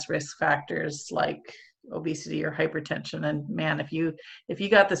address risk factors like obesity or hypertension? And man, if you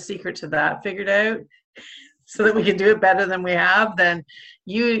got the secret to that figured out so that we can do it better than we have, then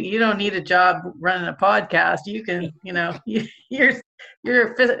you don't need a job running a podcast. You can, you're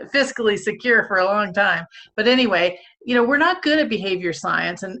fiscally secure for a long time. But anyway, we're not good at behavior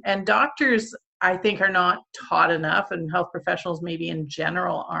science, and doctors, I think, are not taught enough, and health professionals maybe in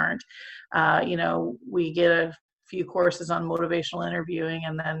general aren't. We get a few courses on motivational interviewing,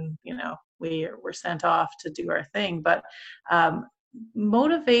 and then we're sent off to do our thing. But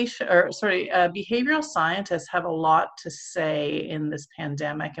behavioral scientists have a lot to say in this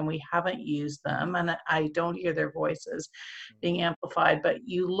pandemic, and we haven't used them, and I don't hear their voices being amplified. But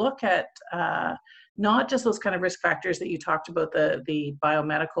you look at not just those kind of risk factors that you talked about, the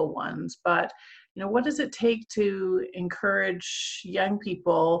biomedical ones, but what does it take to encourage young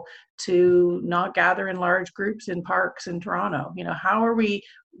people to not gather in large groups in parks in Toronto?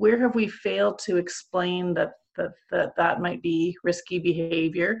 Where have we failed to explain that might be risky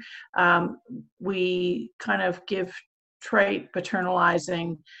behavior? We kind of give trite,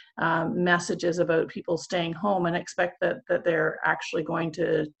 paternalizing messages about people staying home and expect that they're actually going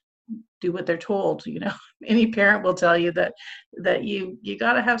to do what they're told. Any parent will tell you that you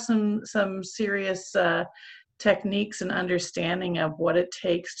got to have some serious techniques and understanding of what it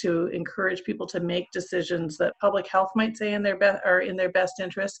takes to encourage people to make decisions that public health might say in their best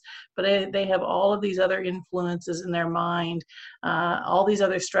interest, but they have all of these other influences in their mind, all these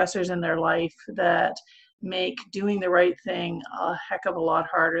other stressors in their life that make doing the right thing a heck of a lot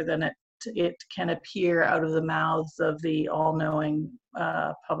harder than it can appear out of the mouths of the all-knowing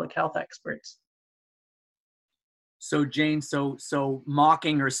public health experts. So Jane, so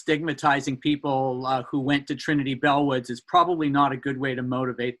mocking or stigmatizing people who went to Trinity Bellwoods is probably not a good way to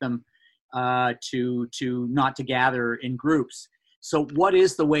motivate them to not to gather in groups. So what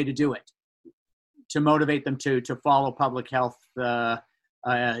is the way to do it, to motivate them to follow public health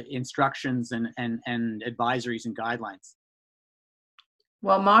instructions and advisories and guidelines?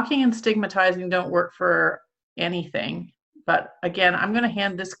 Well, mocking and stigmatizing don't work for anything. But again, I'm going to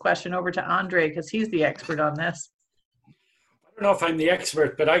hand this question over to Andre because he's the expert on this. I don't know if I'm the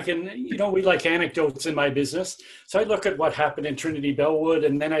expert, but I can, we like anecdotes in my business. So I look at what happened in Trinity Bellwood,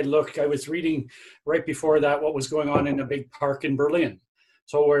 and then I was reading right before that what was going on in a big park in Berlin.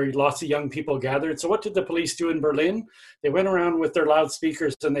 So where lots of young people gathered. So what did the police do in Berlin? They went around with their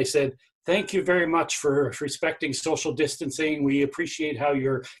loudspeakers and they said, "Thank you very much for respecting social distancing. We appreciate how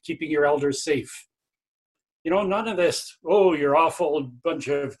you're keeping your elders safe." None of this, you're awful bunch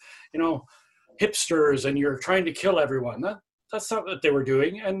of, hipsters and you're trying to kill everyone. that's not what they were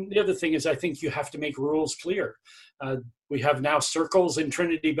doing. And the other thing is, I think you have to make rules clear. We have now circles in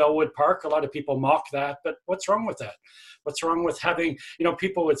Trinity Bellwood Park. A lot of people mock that, but what's wrong with that? What's wrong with having,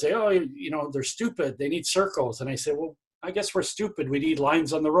 people would say, oh, they're stupid, they need circles. And I say, well, I guess we're stupid. We need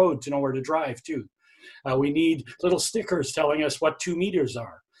lines on the road to know where to drive too. We need little stickers telling us what 2 meters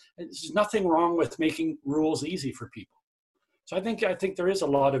are. There's nothing wrong with making rules easy for people. So I think there is a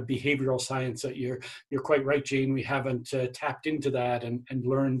lot of behavioral science that you're quite right, Jane. We haven't tapped into that and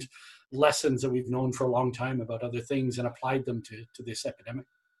learned lessons that we've known for a long time about other things and applied them to this epidemic.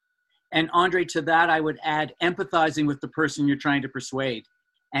 And Andre, to that, I would add empathizing with the person you're trying to persuade.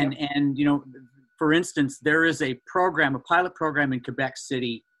 And for instance, there is a pilot program in Quebec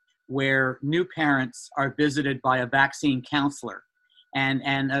City where new parents are visited by a vaccine counselor. This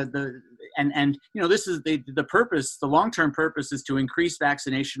is the purpose. The long-term purpose is to increase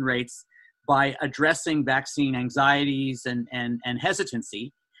vaccination rates by addressing vaccine anxieties and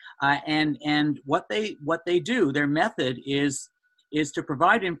hesitancy. And what they do, their method is to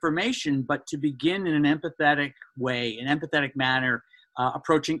provide information, but to begin in an empathetic way, an empathetic manner,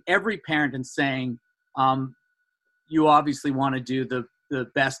 approaching every parent and saying, you obviously want to do the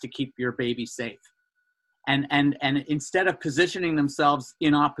best to keep your baby safe. And instead of positioning themselves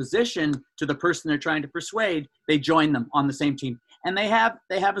in opposition to the person they're trying to persuade, they join them on the same team. And they have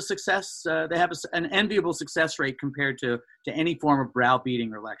a success, an enviable success rate compared to any form of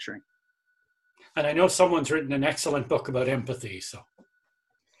browbeating or lecturing. And I know someone's written an excellent book about empathy. So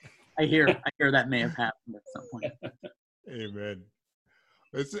I hear that may have happened at some point. Amen.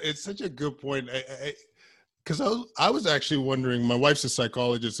 It's such a good point. Because I was actually wondering, my wife's a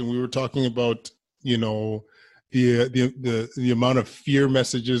psychologist, and we were talking about, the amount of fear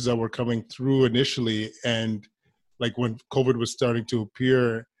messages that were coming through initially, and like when COVID was starting to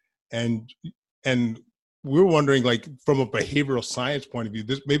appear, and we were wondering, like, from a behavioral science point of view,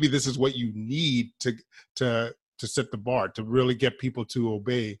 this is what you need to set the bar, to really get people to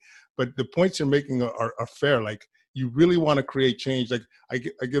obey. But the points you're making are fair. Like, you really want to create change. Like, I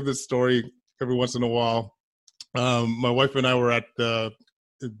give this story every once in a while. My wife and I were at the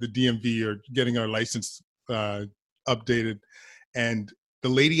DMV, or getting our license updated, and the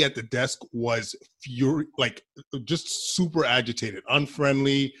lady at the desk was just super agitated,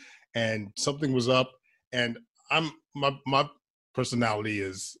 unfriendly, and something was up. And my personality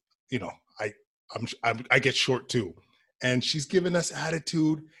is, I get short too, and she's giving us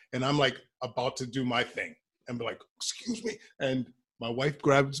attitude, and I'm like about to do my thing and be like, excuse me, and my wife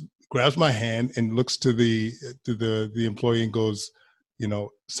grabs my hand and looks to the employee and goes,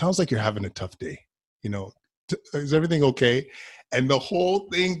 sounds like you're having a tough day. Is everything okay? And the whole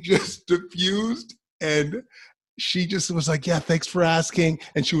thing just diffused, and she just was like, yeah, thanks for asking.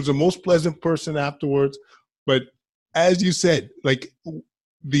 And she was the most pleasant person afterwards. But as you said, like,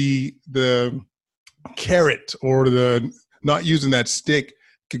 the carrot or the not using that stick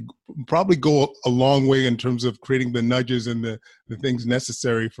could probably go a long way in terms of creating the nudges and the things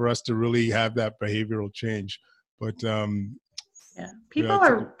necessary for us to really have that behavioral change. But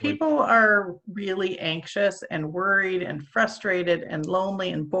people are really anxious and worried and frustrated and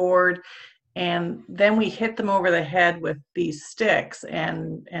lonely and bored, and then we hit them over the head with these sticks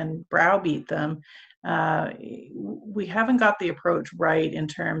and browbeat them. We haven't got the approach right in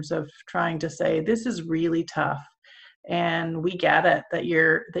terms of trying to say, this is really tough, and we get it that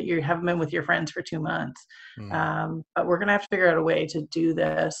you haven't been with your friends for 2 months, but we're going to have to figure out a way to do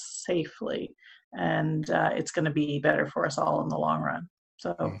this safely, and it's going to be better for us all in the long run.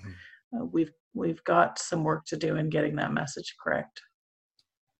 So we've got some work to do in getting that message correct.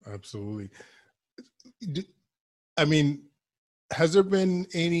 Absolutely. I mean, has there been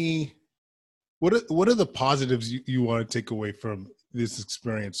any? What are the positives you want to take away from this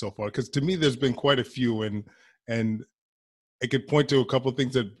experience so far? Because to me, there's been quite a few, and I could point to a couple of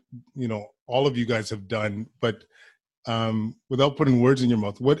things that all of you guys have done, but without putting words in your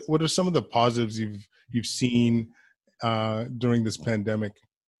mouth, what are some of the positives you've seen during this pandemic?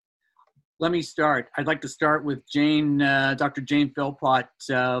 Let me start. I'd like to start with Jane, Dr. Jane Philpott,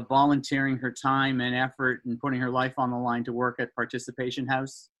 volunteering her time and effort and putting her life on the line to work at Participation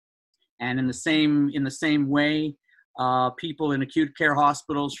House. And in the same way, people in acute care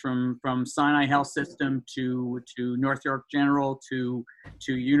hospitals from Sinai Health System to North York General to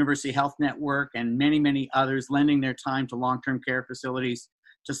University Health Network and many, many others lending their time to long-term care facilities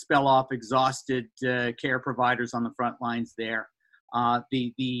to spell off exhausted care providers on the front lines there.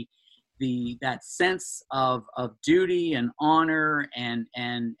 That sense of duty and honor and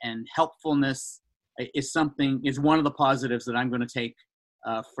helpfulness is one of the positives that I'm going to take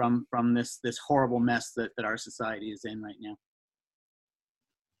from this horrible mess that our society is in right now.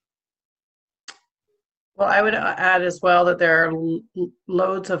 Well, I would add as well that there are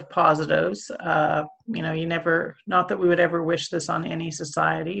loads of positives. You never, not that we would ever wish this on any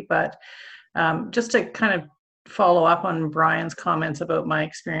society, but just to kind of follow up on Brian's comments about my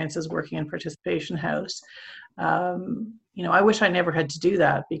experiences working in Participation House, I wish I never had to do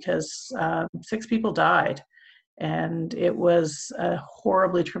that because 6 people died. And it was a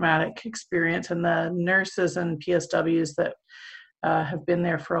horribly traumatic experience. And the nurses and PSWs that have been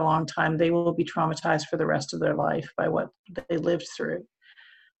there for a long time, they will be traumatized for the rest of their life by what they lived through.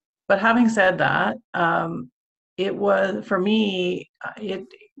 But having said that, it was, for me,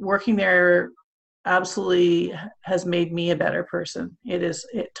 working there absolutely has made me a better person.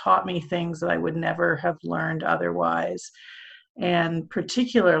 It taught me things that I would never have learned otherwise. And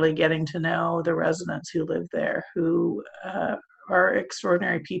particularly getting to know the residents who live there, who are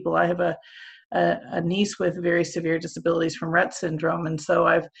extraordinary people. I have a niece with very severe disabilities from Rett syndrome, and so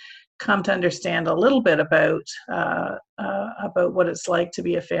I've come to understand a little bit about what it's like to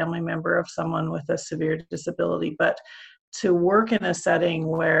be a family member of someone with a severe disability. But to work in a setting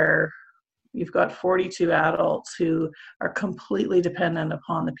where you've got 42 adults who are completely dependent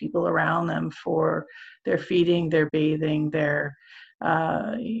upon the people around them for their feeding, their bathing, their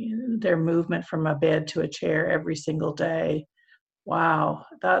movement from a bed to a chair every single day. Wow,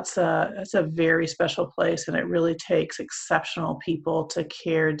 that's a very special place, and it really takes exceptional people to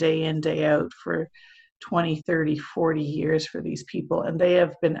care day in, day out for 20, 30, 40 years for these people. And they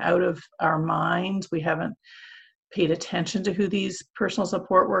have been out of our minds. We haven't paid attention to who these personal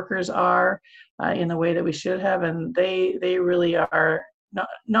support workers are in the way that we should have. And they really are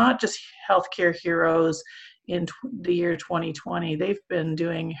not just healthcare heroes in the year 2020. They've been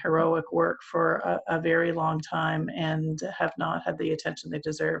doing heroic work for a very long time and have not had the attention they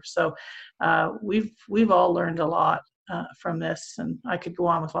deserve. So we've all learned a lot from this, and I could go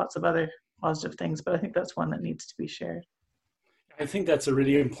on with lots of other positive things, but I think that's one that needs to be shared. I think that's a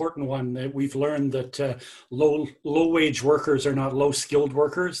really important one, that we've learned that low wage workers are not low skilled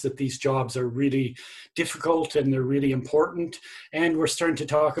workers, that these jobs are really difficult and they're really important. And we're starting to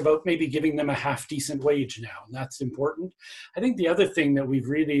talk about maybe giving them a half decent wage now, and that's important. I think the other thing that we've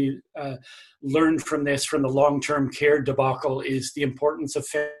really learned from this, from the long-term care debacle, is the importance of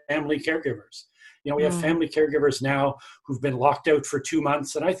family caregivers. We have family caregivers now who've been locked out for 2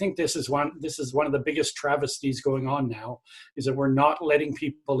 months. And I think this is one of the biggest travesties going on now, is that we're not letting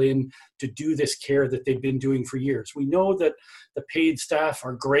people in to do this care that they've been doing for years. We know that the paid staff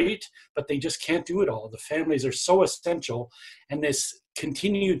are great, but they just can't do it all. The families are so essential, and this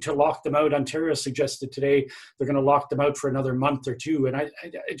continued to lock them out. Ontario suggested today they're going to lock them out for another month or two. And I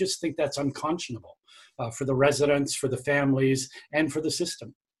just think that's unconscionable for the residents, for the families, and for the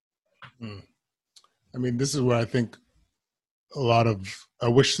system. I mean, this is where I think I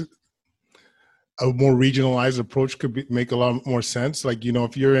wish a more regionalized approach could make a lot more sense. Like,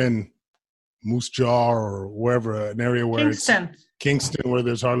 if you're in Moose Jaw or wherever, an area where it's Kingston, where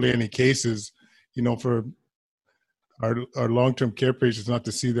there's hardly any cases, for our long-term care patients not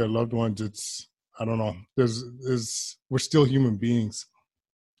to see their loved ones, I don't know, we're still human beings.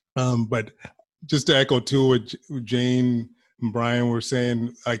 But just to echo too what Jane and Brian were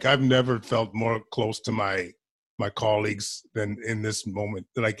saying, like, I've never felt more close to my colleagues than in this moment,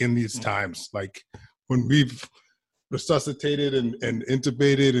 like in these times, like when we've resuscitated and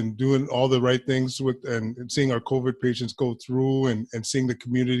intubated and doing all the right things and seeing our COVID patients go through and seeing the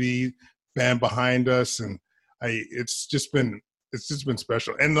community band behind us. And it's just been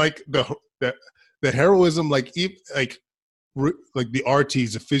special. And like the heroism, like the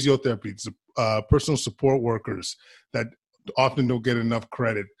RTs, the physiotherapists, the personal support workers that often don't get enough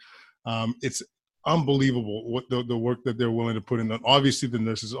credit. It's unbelievable what the work that they're willing to put in. Obviously the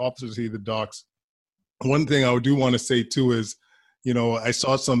nurses, obviously the docs. One thing I do want to say too is, I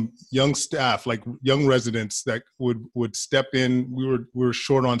saw some young staff, like young residents that would step in. We were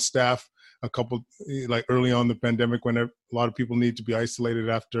short on staff a couple, like early on in the pandemic, when a lot of people need to be isolated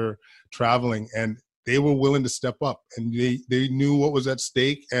after traveling, and they were willing to step up, and they knew what was at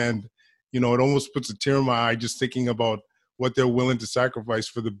stake. And, it almost puts a tear in my eye just thinking about what they're willing to sacrifice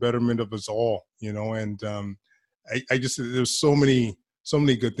for the betterment of us all, and I just, there's so many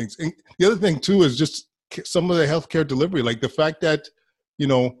good things. And the other thing too is just some of the healthcare delivery, like the fact that,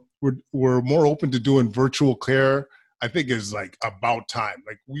 we're more open to doing virtual care, I think is like about time.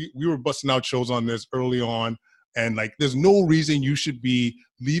 Like we were busting out shows on this early on, and like, there's no reason you should be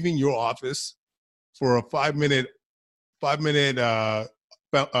leaving your office for a 5-minute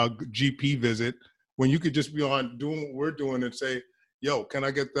GP visit, when you could just be on doing what we're doing and say, yo, can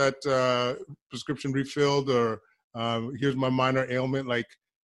I get that prescription refilled, or here's my minor ailment. Like,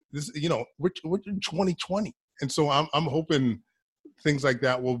 this, we're in 2020, and so I'm hoping things like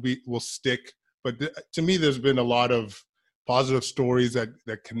that will stick. But to me, there's been a lot of positive stories,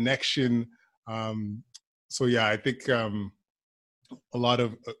 that connection. So yeah, I think a lot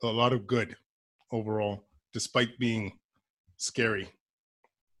of good overall, despite being scary.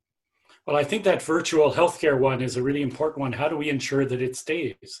 Well, I think that virtual healthcare one is a really important one. How do we ensure that it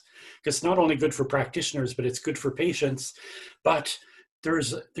stays? Because it's not only good for practitioners, but it's good for patients. But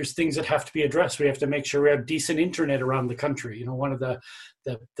there's things that have to be addressed. We have to make sure we have decent internet around the country. One of the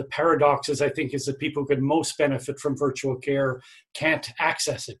paradoxes, I think, is that people who could most benefit from virtual care can't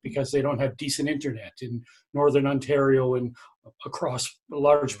access it because they don't have decent internet in Northern Ontario and across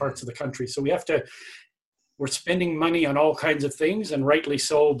large parts of the country. So we're spending money on all kinds of things, and rightly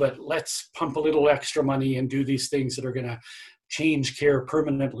so, but let's pump a little extra money and do these things that are going to change care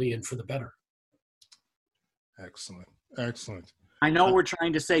permanently and for the better. Excellent. I know we're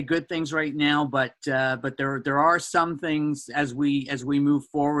trying to say good things right now, but there are some things as we move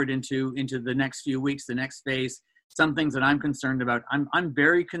forward into the next few weeks, the next phase. Some things that I'm concerned about. I'm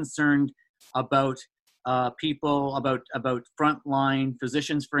very concerned about people, about frontline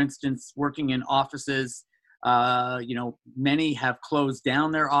physicians, for instance, working in offices. Many have closed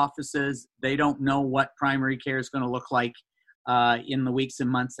down their offices. They don't know what primary care is going to look like in the weeks and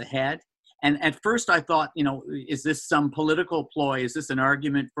months ahead. And at first I thought, is this some political ploy? Is this an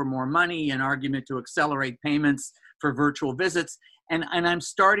argument for more money, an argument to accelerate payments for virtual visits? And I'm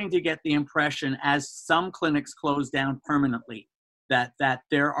starting to get the impression, as some clinics close down permanently, that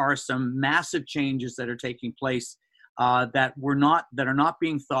there are some massive changes that are taking place that are not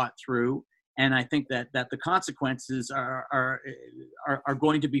being thought through. And I think that the consequences are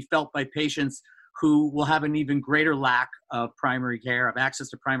going to be felt by patients who will have an even greater lack of primary care, of access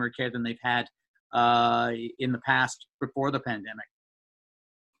to primary care than they've had in the past before the pandemic.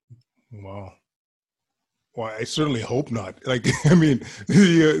 Wow. Well, I certainly hope not. The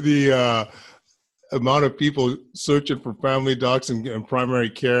amount of people searching for family docs and primary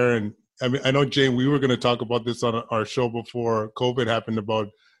care. And I know, Jane, we were going to talk about this on our show before COVID happened, about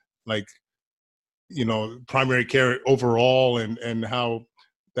primary care overall and how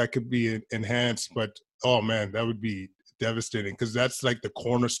that could be enhanced. But oh man, that would be devastating, because that's like the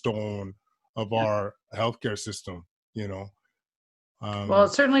cornerstone of our healthcare system. Well,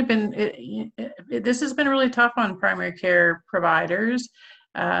 it's certainly been. This has been really tough on primary care providers,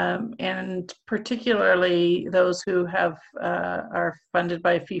 and particularly those who are funded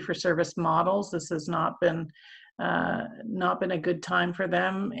by fee-for-service models. This has not been a good time for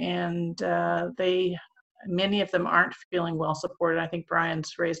them, and many of them aren't feeling well supported. I think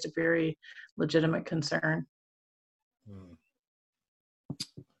Brian's raised a very legitimate concern.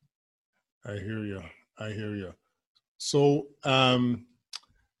 I hear you. So,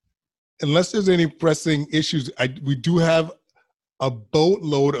 unless there's any pressing issues, we do have a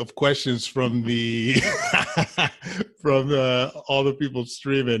boatload of questions from all the people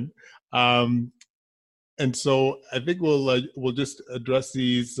streaming. And so I think we'll just address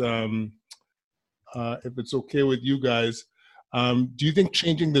these if it's okay with you guys. Do you think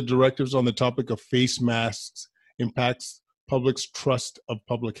changing the directives on the topic of face masks impacts public's trust of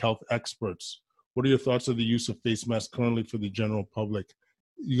public health experts? What are your thoughts on the use of face masks currently for the general public?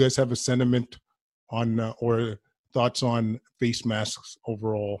 You guys have a sentiment on or thoughts on face masks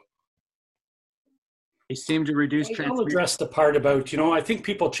overall? They seem to reduce transmission. I'll address the part about, I think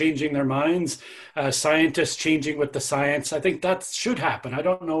people changing their minds, scientists changing with the science. I think that should happen. I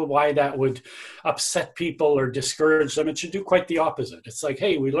don't know why that would upset people or discourage them. It should do quite the opposite. It's like,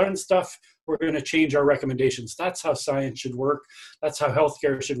 hey, we learned stuff. We're going to change our recommendations. That's how science should work. That's how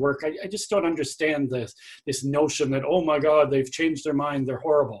healthcare should work. I just don't understand this notion that, oh my God, they've changed their mind. They're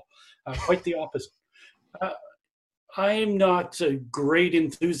horrible. Quite the opposite. I'm not a great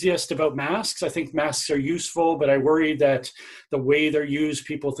enthusiast about masks. I think masks are useful, but I worry that the way they're used,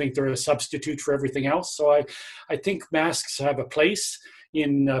 people think they're a substitute for everything else. So I think masks have a place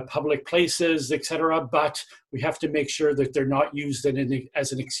in public places, etc. But we have to make sure that they're not used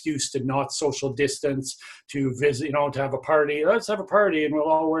as an excuse to not social distance, to visit, to have a party. Let's have a party and we'll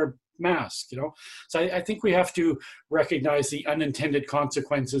all wear masks, So I think we have to recognize the unintended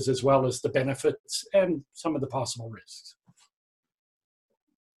consequences as well as the benefits and some of the possible risks.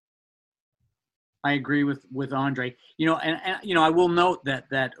 I agree with Andre. I will note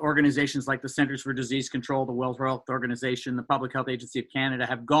that organizations like the Centers for Disease Control, the World Health Organization, the Public Health Agency of Canada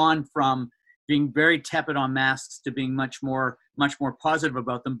have gone from being very tepid on masks to being much more positive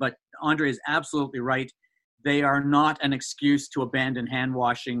about them. But Andre is absolutely right. They are not an excuse to abandon hand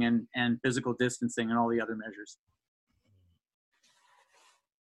washing and physical distancing and all the other measures.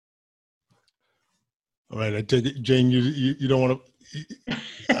 All right, I take it, Jane. You don't want to.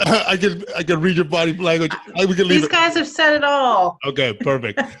 I can read your body language. We can leave These guys have said it all. Okay,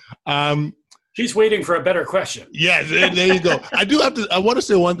 perfect. She's waiting for a better question. Yes, there you go. I want to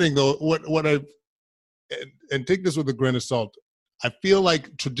say one thing though. What I and take this with a grain of salt. I feel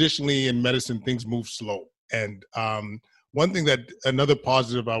like traditionally in medicine things move slow, and one thing another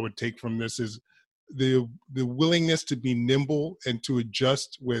positive I would take from this is the willingness to be nimble and to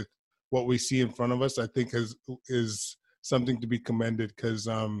adjust with what we see in front of us. I think is something to be commended, because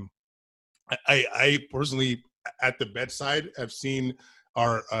I personally at the bedside have seen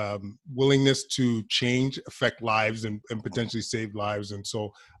our willingness to change affect lives and potentially save lives. And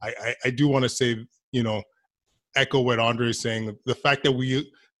so I do want to say, echo what Andre is saying. The fact that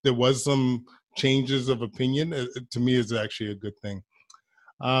there was some changes of opinion, to me, is actually a good thing.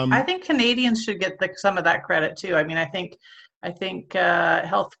 I think Canadians should get some of that credit too. I mean, I think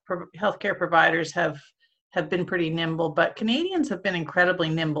healthcare providers have been pretty nimble, but Canadians have been incredibly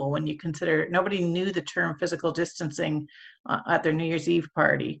nimble when you consider nobody knew the term physical distancing at their New Year's Eve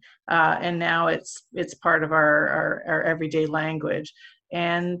party, and now it's part of our everyday language.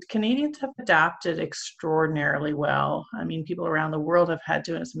 And Canadians have adapted extraordinarily well. I mean, people around the world have had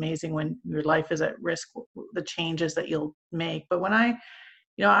to, and it's amazing when your life is at risk, the changes that you'll make. But when I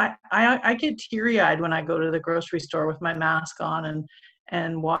get teary-eyed when I go to the grocery store with my mask on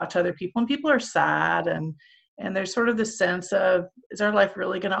and watch other people, and people are sad, and there's sort of this sense of, is our life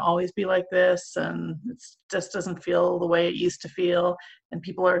really going to always be like this? And it just doesn't feel the way it used to feel. And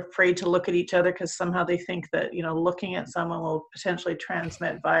people are afraid to look at each other because somehow they think that, looking at someone will potentially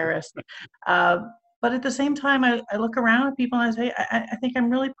transmit virus. But at the same time, I look around at people and I say, I think I'm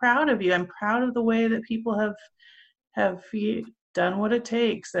really proud of you. I'm proud of the way that people have done what it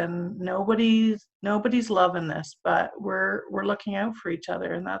takes, and nobody's loving this, but we're looking out for each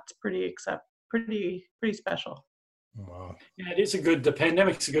other, and that's pretty special. Wow. Yeah, the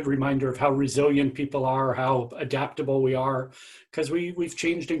pandemic's a good reminder of how resilient people are, how adaptable we are, because we've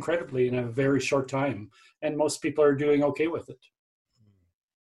changed incredibly in a very short time, and most people are doing okay with it.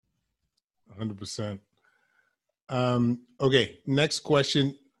 100%. Okay, next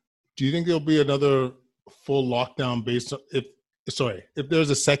question. Do you think there'll be another full lockdown based on if there's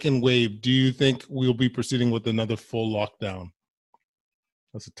a second wave, do you think we'll be proceeding with another full lockdown?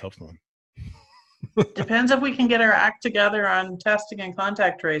 That's a tough one. Depends if we can get our act together on testing and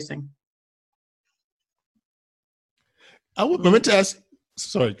contact tracing. I meant to ask,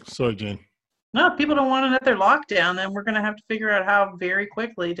 sorry, Jane. No, if people don't want another lockdown, then we're going to have to figure out how very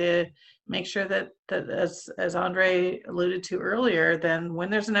quickly to make sure that as Andre alluded to earlier, then when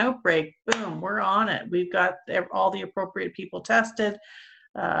there's an outbreak, boom, we're on it. We've got all the appropriate people tested,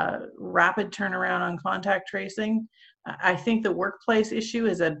 rapid turnaround on contact tracing. I think the workplace issue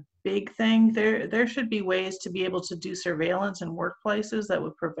is a big thing. There should be ways to be able to do surveillance in workplaces that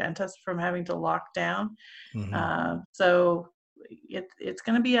would prevent us from having to lock down. Mm-hmm. So it's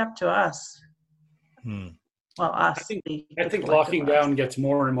going to be up to us. Well, us. I think locking down gets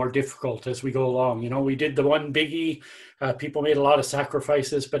more and more difficult as we go along. We did the one biggie. People made a lot of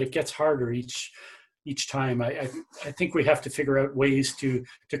sacrifices, but it gets harder each time. I think we have to figure out ways to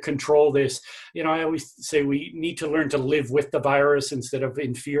control this. I always say we need to learn to live with the virus instead of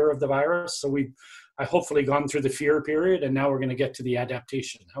in fear of the virus. So I hopefully gone through the fear period, and now we're going to get to the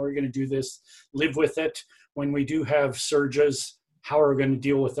adaptation. How are we going to do this? Live with it. When we do have surges, how are we going to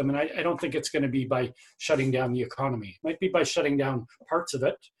deal with them? And I don't think it's going to be by shutting down the economy. It might be by shutting down parts of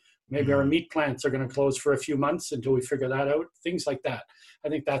it. Maybe our meat plants are going to close for a few months until we figure that out. Things like that. I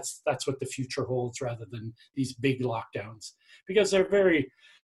think that's what the future holds, rather than these big lockdowns, because they're very,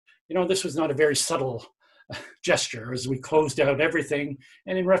 this was not a very subtle gesture as we closed out everything.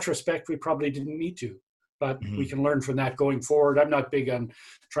 And in retrospect, we probably didn't need to, but we can learn from that going forward. I'm not big on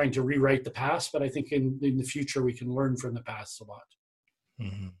trying to rewrite the past, but I think in the future, we can learn from the past a lot.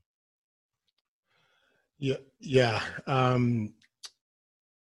 Mm-hmm. Yeah.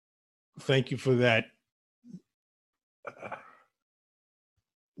 Thank you for that.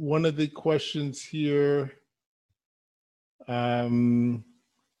 One of the questions here, we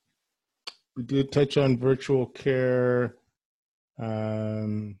did touch on virtual care.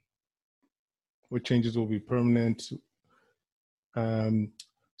 What changes will be permanent?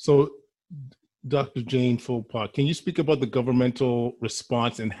 So, Dr. Jane Philpott, can you speak about the governmental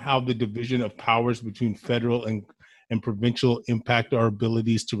response and how the division of powers between federal and provincial impact our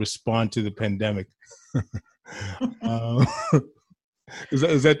abilities to respond to the pandemic? Is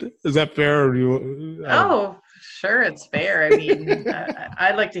that fair? Or you? Oh, sure, it's fair. I mean,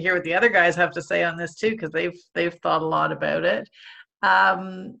 I'd like to hear what the other guys have to say on this too, because they've thought a lot about it.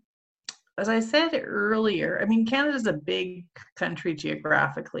 as I said earlier, I mean, Canada is a big country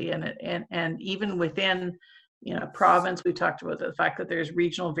geographically, and even within, province, we talked about the fact that there's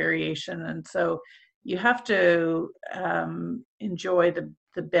regional variation, and so you have to enjoy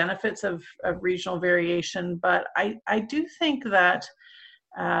the benefits of regional variation. But I do think that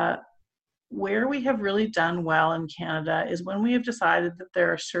where we have really done well in Canada is when we have decided that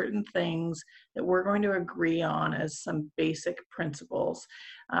there are certain things that we're going to agree on as some basic principles.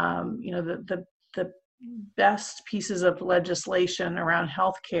 The best pieces of legislation around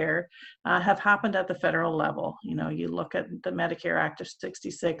healthcare have happened at the federal level. You look at the Medicare Act of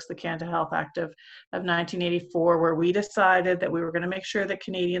 '66, the Canada Health Act of 1984, where we decided that we were going to make sure that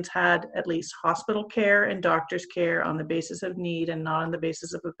Canadians had at least hospital care and doctor's care on the basis of need and not on the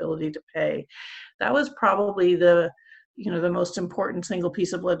basis of ability to pay. That was probably the most important single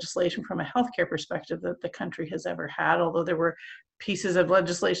piece of legislation from a healthcare perspective that the country has ever had, although there were pieces of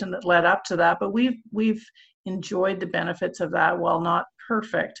legislation that led up to that, but we've enjoyed the benefits of that. While not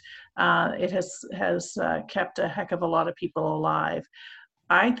perfect, it has kept a heck of a lot of people alive.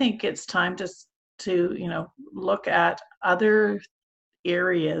 I think it's time to look at other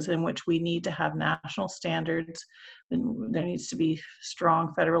areas in which we need to have national standards, and there needs to be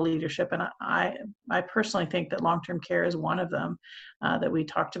strong federal leadership. And I personally think that long-term care is one of them that we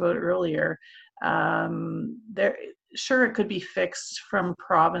talked about earlier. Sure, it could be fixed from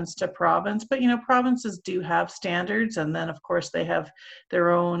province to province, but provinces do have standards, and then of course they have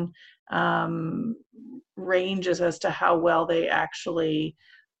their own ranges as to how well they actually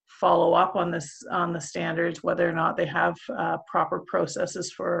follow up on the standards, whether or not they have proper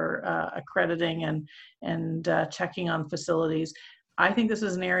processes for accrediting and checking on facilities. I think this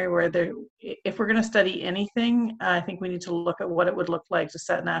is an area where if we're going to study anything, I think we need to look at what it would look like to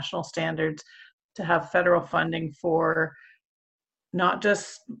set national standards, to have federal funding for not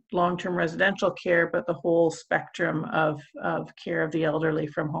just long-term residential care, but the whole spectrum of care of the elderly,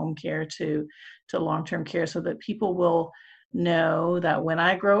 from home care to long-term care, so that people will know that when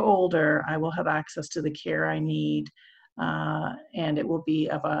I grow older, I will have access to the care I need, and it will be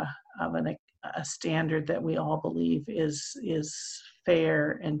of a standard that we all believe is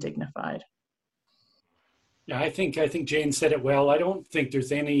fair and dignified. Yeah, I think Jane said it well. I don't think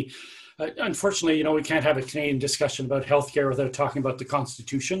there's any. Unfortunately, we can't have a Canadian discussion about healthcare without talking about the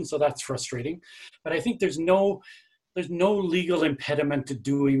Constitution, so that's frustrating. But I think there's no legal impediment to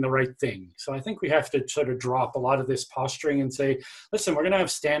doing the right thing. So I think we have to sort of drop a lot of this posturing and say, listen, we're going to have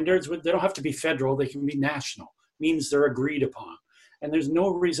standards. They don't have to be federal. They can be national. Means they're agreed upon. And there's no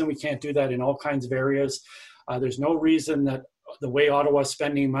reason we can't do that in all kinds of areas. There's no reason that the way Ottawa's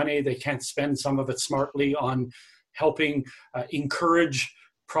spending money, they can't spend some of it smartly on helping encourage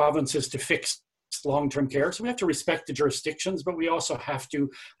provinces to fix long-term care. So we have to respect the jurisdictions, but we also have to,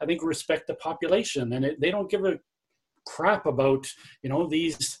 I think, respect the population. And they don't give a crap about,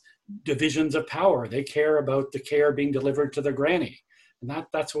 these divisions of power. They care about the care being delivered to their granny. And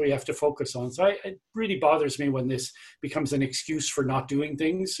that's what we have to focus on. So it really bothers me when this becomes an excuse for not doing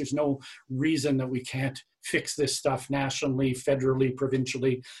things. There's no reason that we can't fix this stuff nationally, federally,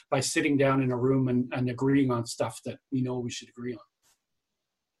 provincially, by sitting down in a room and agreeing on stuff that we know we should agree on.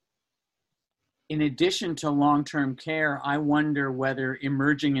 In addition to long-term care, I wonder whether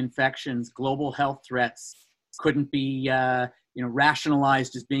emerging infections, global health threats, couldn't be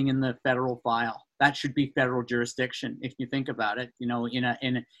rationalized as being in the federal file. That should be federal jurisdiction, if you think about it. In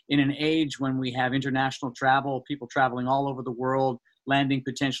an age when we have international travel, people traveling all over the world, landing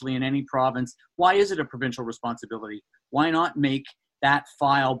potentially in any province, why is it a provincial responsibility? Why not make that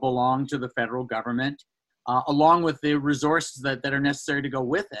file belong to the federal government, along with the resources that are necessary to go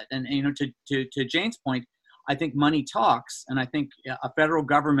with it? And to Jane's point, I think money talks, and I think a federal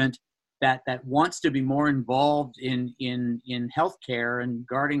government that wants to be more involved in healthcare and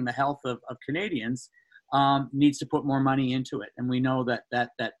guarding the health of Canadians needs to put more money into it. And we know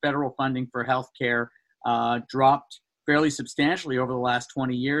that federal funding for healthcare dropped fairly substantially over the last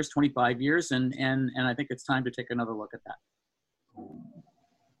 20 years, 25 years, and I think it's time to take another look at that.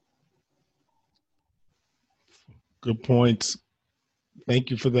 Good points. Thank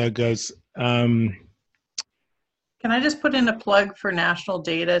you for that, guys. Can I just put in a plug for national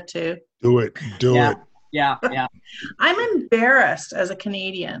data too? Do it. Yeah. I'm embarrassed as a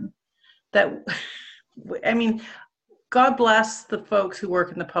Canadian that, God bless the folks who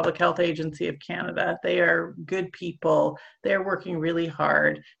work in the Public Health Agency of Canada. They are good people. They're working really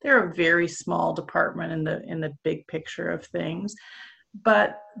hard. They're a very small department in the big picture of things.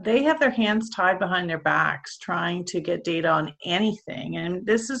 But they have their hands tied behind their backs trying to get data on anything. And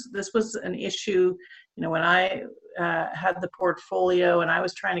this was an issue, when I had the portfolio and I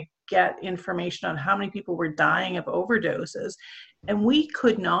was trying to get information on how many people were dying of overdoses. And we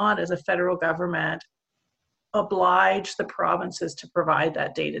could not, as a federal government, oblige the provinces to provide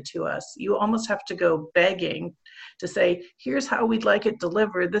that data to us. You almost have to go begging to say, here's how we'd like it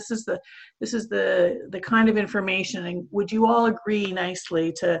delivered. This is the kind of information, and would you all agree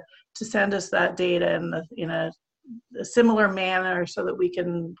nicely to send us that data in a similar manner so that we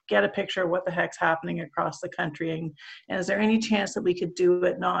can get a picture of what the heck's happening across the country, and is there any chance that we could do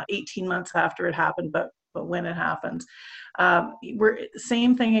it not 18 months after it happened, but when it happens. We're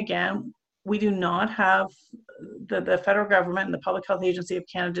same thing again. We do not have, the federal government and the Public Health Agency of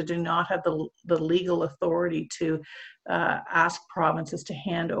Canada do not have the legal authority to ask provinces to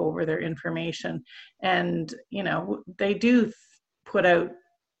hand over their information. And, you know, they do put out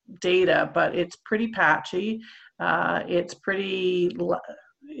data, but it's pretty patchy. It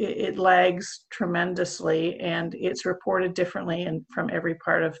lags tremendously, and it's reported differently from every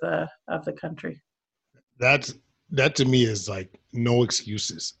part of the country. That to me is like no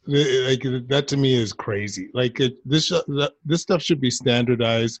excuses. Like that to me is crazy. Like this stuff should be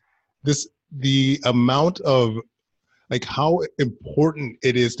standardized. The amount of like how important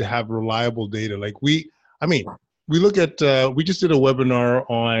it is to have reliable data. Like we look at we just did a webinar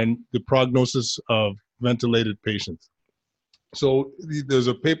on the prognosis of ventilated patients. So there's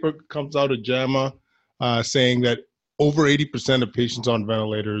a paper comes out of JAMA saying that over 80% of patients on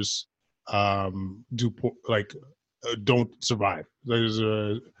ventilators don't survive.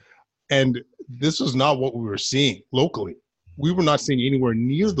 And this was not what we were seeing locally. We were not seeing anywhere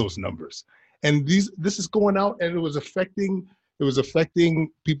near those numbers. And this is going out, and it was affecting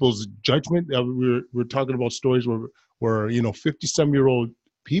people's judgment. We're talking about stories where 50-some-year-old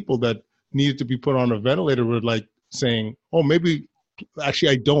people that needed to be put on a ventilator were like saying, "Oh, maybe actually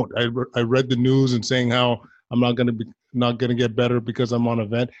I don't." I read the news and saying how I'm not going to get better because I'm on a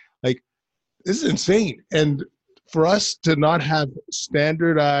vent. Like, this is insane. And for us to not have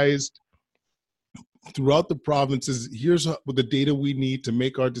standardized throughout the provinces, here's the data we need to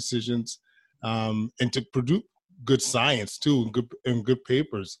make our decisions, and to produce good science too, and good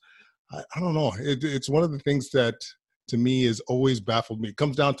papers. I don't know. It's one of the things that to me has always baffled me. It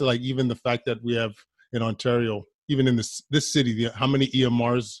comes down to like even the fact that we have in Ontario, even in this city, how many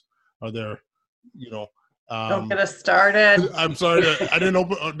EMRs are there? Don't get us started. I'm sorry, I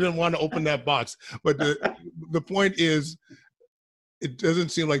didn't want to open that box. But the point is, it doesn't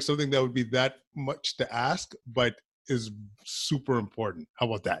seem like something that would be that much to ask, but is super important. How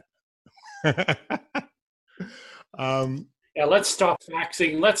about that? Yeah, let's stop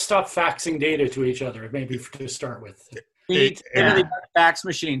faxing data to each other, maybe to start with. We need fax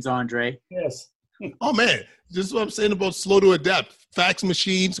machines, Andre. Yes. Oh man, this is what I'm saying about slow to adapt. Fax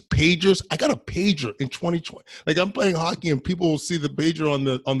machines, pagers. I got a pager in 2020. Like, I'm playing hockey and people will see the pager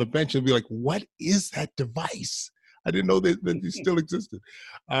on the bench and be like, "What is that device?" I didn't know that these still existed.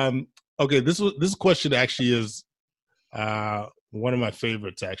 Okay, this question actually is one of my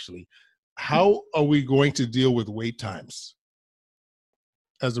favorites. Actually, how are we going to deal with wait times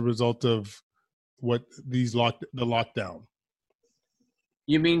as a result of what the lockdown?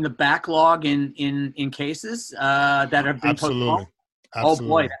 You mean the backlog in cases that have been postponed? Absolutely. Oh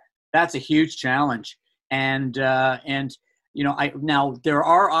boy, that's a huge challenge. And now there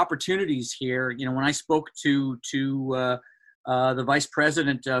are opportunities here. You know, when I spoke to the vice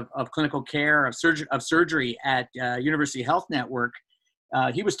president of clinical care of surgery at University Health Network,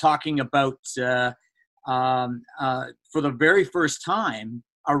 he was talking about for the very first time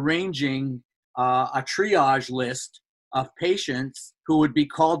arranging a triage list of patients who would be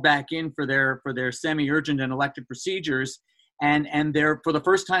called back in for their semi-urgent and elective procedures, and there for the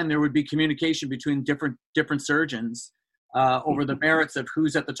first time there would be communication between different surgeons over the merits of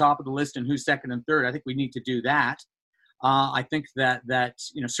who's at the top of the list and who's second and third. I think we need to do that. I think that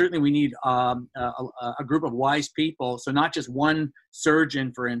certainly we need a group of wise people. So not just one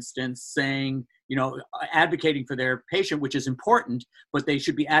surgeon, for instance, saying, advocating for their patient, which is important, but they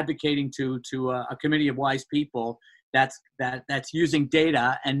should be advocating to a committee of wise people that's using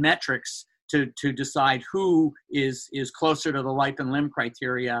data and metrics to decide who is closer to the life and limb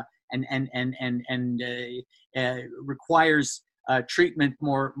criteria and requires treatment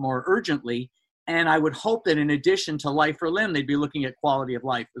more urgently. And I would hope that in addition to life or limb, they'd be looking at quality of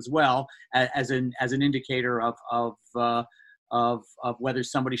life as well as an indicator of whether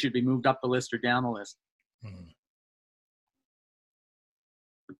somebody should be moved up the list or down the list.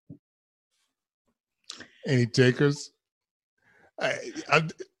 Any takers?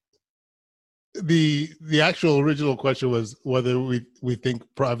 The actual original question was whether we think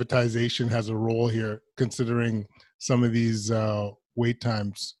privatization has a role here, considering some of these wait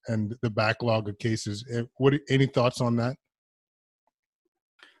times and the backlog of cases. Any thoughts on that?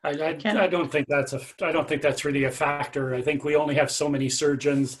 I don't think that's really a factor. I think we only have so many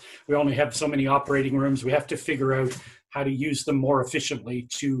surgeons. We only have so many operating rooms. We have to figure out how to use them more efficiently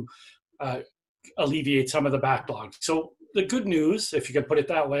to alleviate some of the backlog. So the good news, if you can put it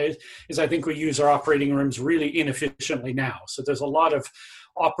that way, is I think we use our operating rooms really inefficiently now. So there's a lot of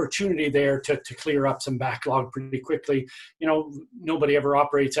opportunity there to clear up some backlog pretty quickly. Nobody ever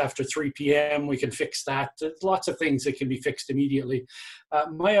operates after 3 p.m. We can fix that. There's lots of things that can be fixed immediately.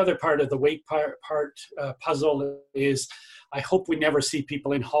 My other part of the wait puzzle is I hope we never see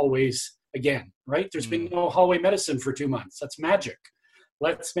people in hallways again, right? There's been no hallway medicine for 2 months. That's magic.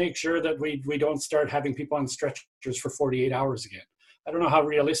 Let's make sure that we don't start having people on stretchers for 48 hours again. I don't know how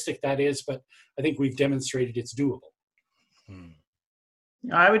realistic that is, but I think we've demonstrated it's doable.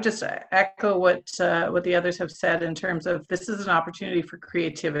 I would just echo what the others have said in terms of this is an opportunity for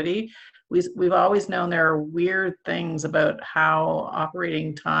creativity. We've always known there are weird things about how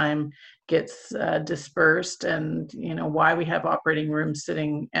operating time gets dispersed, and why we have operating rooms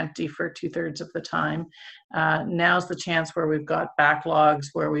sitting empty for 2/3 of the time. Now's the chance where we've got backlogs,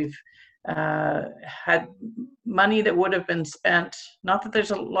 where we've had money that would have been spent. Not that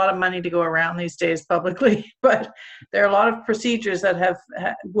there's a lot of money to go around these days publicly, but there are a lot of procedures that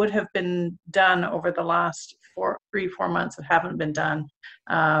would have been done over the last 3-4 months that haven't been done.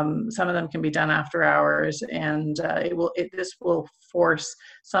 Some of them can be done after hours, and this will force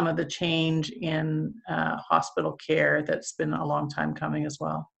some of the change in hospital care that's been a long time coming as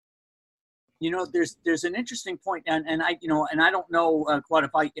well. There's an interesting point, and I don't know, Claude,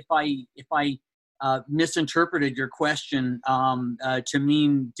 if I misinterpreted your question to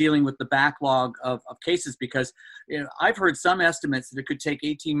mean dealing with the backlog of cases, because I've heard some estimates that it could take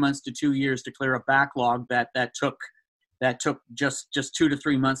 18 months to 2 years to clear a backlog that took just 2 to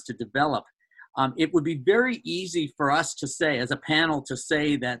 3 months to develop. It would be very easy for us to say, as a panel, to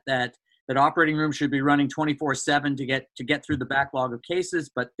say that operating rooms should be running 24/7 to get through the backlog of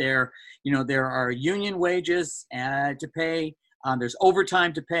cases, but there are union wages to pay, there's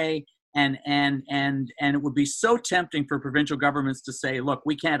overtime to pay, and it would be so tempting for provincial governments to say, look,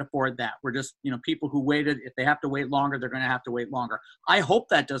 we can't afford that. We're just people who waited. If they have to wait longer, they're going to have to wait longer. I hope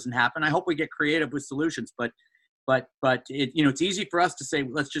that doesn't happen. I hope we get creative with solutions, but it's easy for us to say,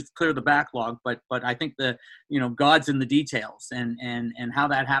 let's just clear the backlog. But I think God's in the details, and how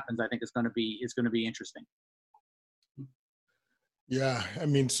that happens, I think is going to be interesting. Yeah, I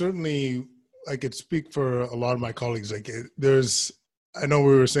mean, certainly I could speak for a lot of my colleagues. I know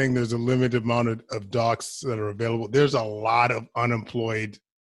we were saying there's a limited amount of docs that are available. There's a lot of unemployed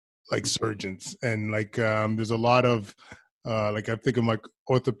surgeons, and there's a lot of I think of my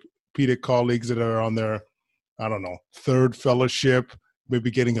orthopedic colleagues that are on their, I don't know, 3rd fellowship,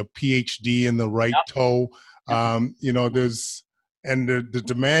 maybe getting a PhD in the right toe. The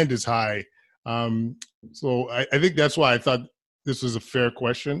demand is high. So I think that's why I thought this was a fair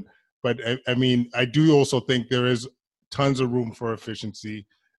question. But I mean, I do also think there is tons of room for efficiency.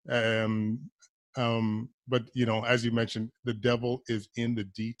 But as you mentioned, the devil is in the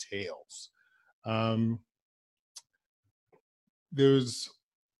details. There's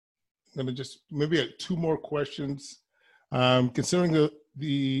just maybe 2 more questions. Considering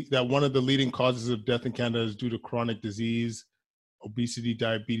that one of the leading causes of death in Canada is due to chronic disease, obesity,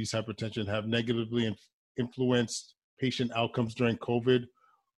 diabetes, hypertension have negatively influenced patient outcomes during COVID,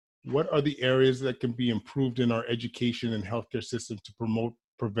 what are the areas that can be improved in our education and healthcare system to promote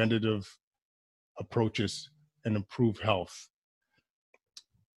preventative approaches and improve health?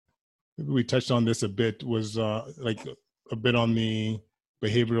 Maybe we touched on this a bit, was a bit on the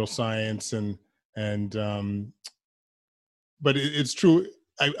behavioral science but it's true.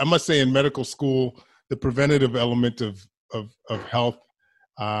 I must say, in medical school, the preventative element of health,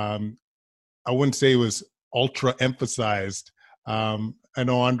 I wouldn't say it was ultra emphasized. I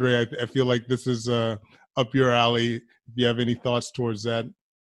know, Andre, I feel like this is up your alley. If you have any thoughts towards that.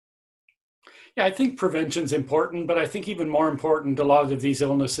 Yeah, I think prevention's important, but I think even more important, a lot of these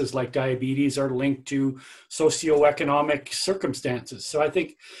illnesses like diabetes are linked to socioeconomic circumstances. So I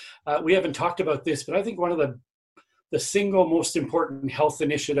think we haven't talked about this, but I think one of the single most important health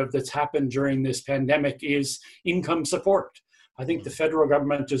initiative that's happened during this pandemic is income support. I think the federal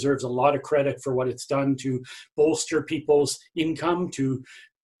government deserves a lot of credit for what it's done to bolster people's income, to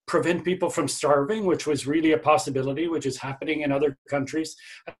prevent people from starving, which was really a possibility, which is happening in other countries.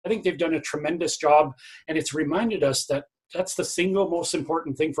 I think they've done a tremendous job, and it's reminded us that that's the single most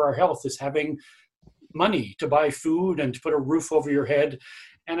important thing for our health, is having money to buy food and to put a roof over your head.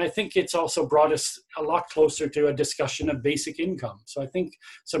 And I think it's also brought us a lot closer to a discussion of basic income. So I think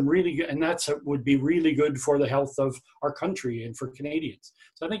some really good, and that's would be really good for the health of our country and for Canadians.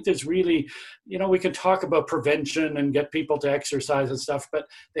 So I think there's really, we can talk about prevention and get people to exercise and stuff, but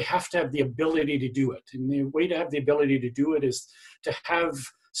they have to have the ability to do it. And the way to have the ability to do it is to have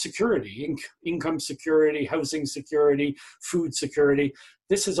security, income security, housing security, food security.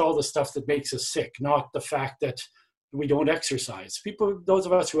 This is all the stuff that makes us sick, not the fact that we don't exercise. People, those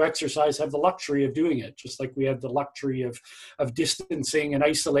of us who exercise, have the luxury of doing it, just like we have the luxury of distancing and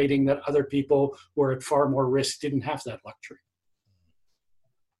isolating, that other people who are at far more risk didn't have that luxury.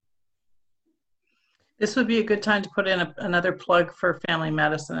 This would be a good time to put in another plug for family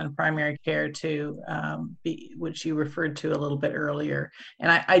medicine and primary care too, which you referred to a little bit earlier. And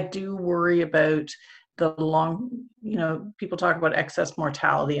I do worry about the people talk about excess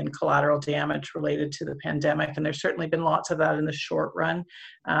mortality and collateral damage related to the pandemic. And there's certainly been lots of that in the short run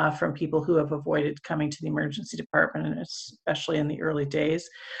from people who have avoided coming to the emergency department, and especially in the early days.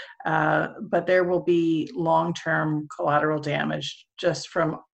 But there will be long-term collateral damage just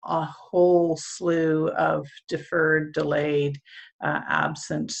from a whole slew of deferred, delayed,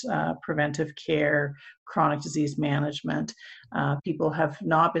 absent preventive care, chronic disease management. People have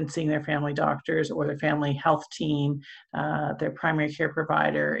not been seeing their family doctors or their family health team, their primary care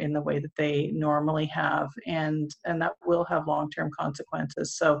provider in the way that they normally have, and that will have long-term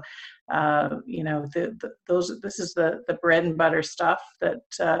consequences. So, this is the bread and butter stuff that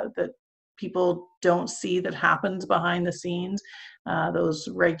people don't see that happens behind the scenes. Those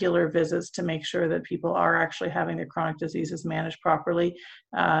regular visits to make sure that people are actually having their chronic diseases managed properly.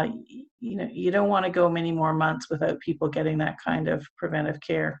 You don't want to go many more months without people getting that kind of preventive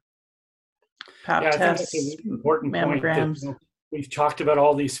care. Pap tests, that's an important mammograms. Point. We've talked about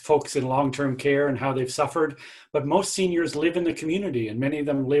all these folks in long-term care and how they've suffered, but most seniors live in the community, and many of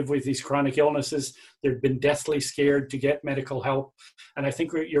them live with these chronic illnesses. They've been deathly scared to get medical help. And I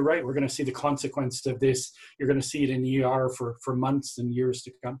think you're right. We're going to see the consequences of this. You're going to see it in the ER for months and years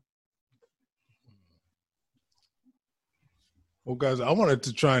to come. Well, guys, I wanted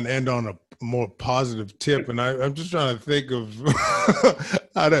to try and end on a more positive tip, and I'm just trying to think of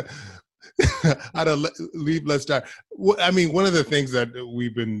how to leave Let's Die. I mean, one of the things that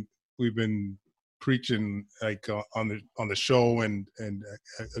we've been preaching, like on the show, and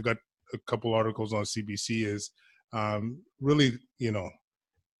I got a couple articles on CBC, is really,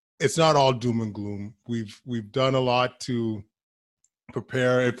 it's not all doom and gloom. We've done a lot to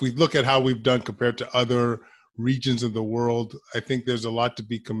prepare. If we look at how we've done compared to other regions of the world, I think there's a lot to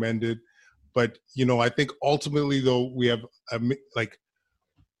be commended. But I think ultimately, though, we have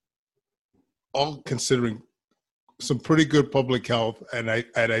all considering some pretty good public health, and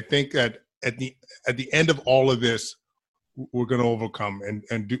I think that at the end of all of this, we're going to overcome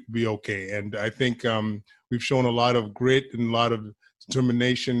and be okay. And I think we've shown a lot of grit and a lot of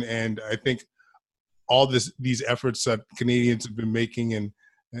determination, and I think all these efforts that Canadians have been making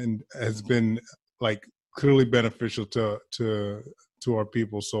and has been clearly beneficial to our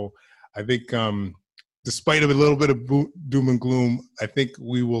people. So I think despite a little bit of doom and gloom, I think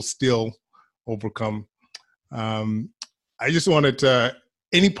we will still overcome. I just wanted to,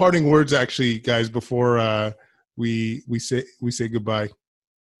 any parting words actually, guys, before we say goodbye?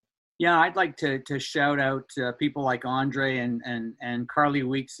 Yeah, I'd like to shout out people like Andre and Carly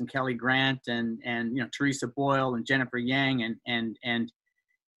Weeks and Kelly Grant and Teresa Boyle and Jennifer Yang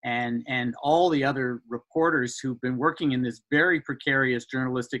and all the other reporters who've been working in this very precarious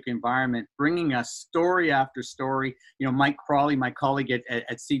journalistic environment, bringing us story after story. Mike Crawley, my colleague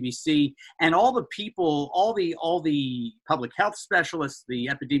at CBC, and all the people, all the public health specialists, the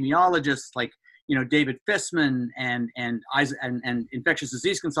epidemiologists like David Fissman and infectious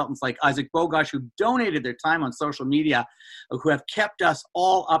disease consultants like Isaac Bogosh, who donated their time on social media, who have kept us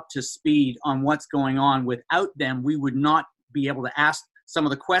all up to speed on what's going on. Without them, we would not be able to ask some of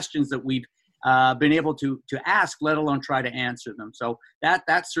the questions that we've been able to ask, let alone try to answer them. So that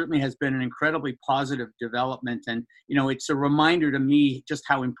certainly has been an incredibly positive development. And, it's a reminder to me just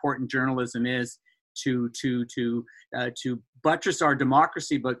how important journalism is to buttress our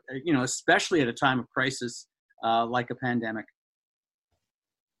democracy, but, especially at a time of crisis like a pandemic.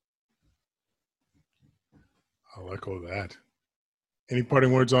 I'll echo that. Any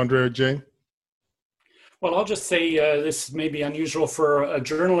parting words, Andre or Jay? Well, I'll just say this may be unusual for a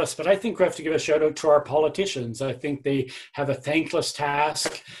journalist, but I think we have to give a shout out to our politicians. I think they have a thankless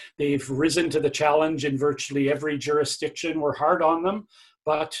task. They've risen to the challenge in virtually every jurisdiction. We're hard on them,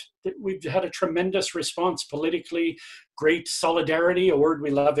 but we've had a tremendous response politically, great solidarity, a word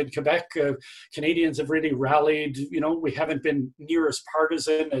we love in Quebec. Canadians have really rallied. We haven't been near as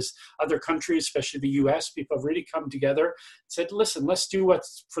partisan as other countries, especially the US. People have really come together, said, listen, let's do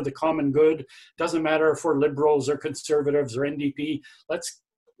what's for the common good. Doesn't matter if we're liberals or conservatives or NDP. Let's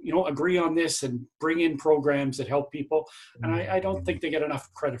agree on this and bring in programs that help people. And I don't think they get enough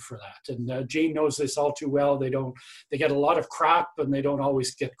credit for that. And Jane knows this all too well. They get a lot of crap and they don't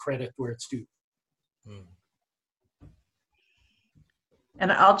always get credit where it's due.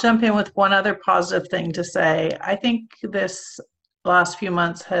 And I'll jump in with one other positive thing to say. I think this last few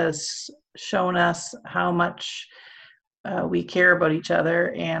months has shown us how much we care about each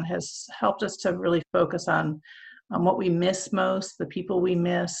other and has helped us to really focus on what we miss most, the people we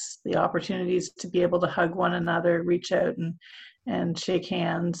miss, the opportunities to be able to hug one another, reach out and shake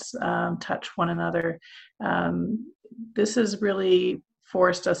hands, touch one another. This has really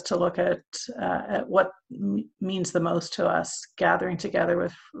forced us to look at what means the most to us, gathering together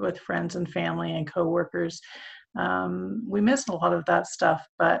with friends and family and coworkers. We miss a lot of that stuff,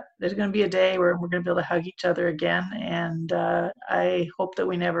 but there's going to be a day where we're going to be able to hug each other again. And I hope that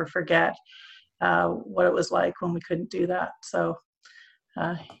we never forget what it was like when we couldn't do that. So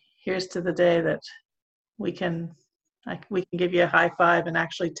here's to the day that we can give you a high five and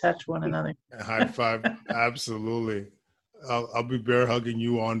actually touch one another. A high five, absolutely. I'll be bear hugging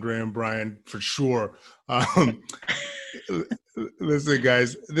you, Andre and Brian, for sure. Listen,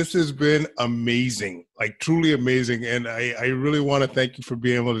 guys, this has been amazing, like truly amazing. And I really want to thank you for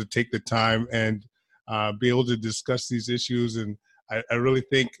being able to take the time and be able to discuss these issues. And I really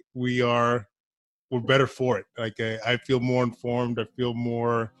think we're better for it. Like I feel more informed. I feel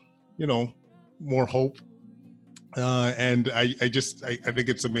more, more hope. And I think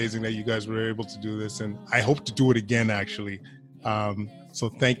it's amazing that you guys were able to do this, and I hope to do it again, actually. So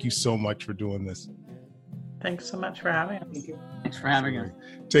thank you so much for doing this. Thanks so much for having us. Thanks for having us.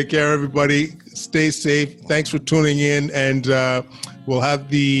 Take care, everybody. Stay safe. Thanks for tuning in, and we'll have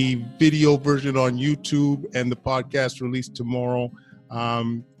the video version on YouTube and the podcast released tomorrow.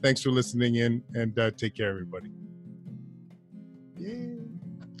 Thanks for listening in, and take care, everybody. Yeah.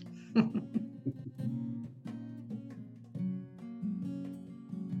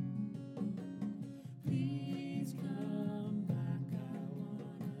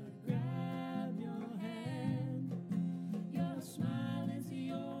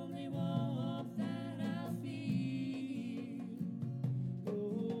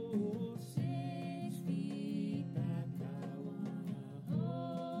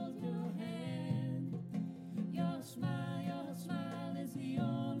 Smile.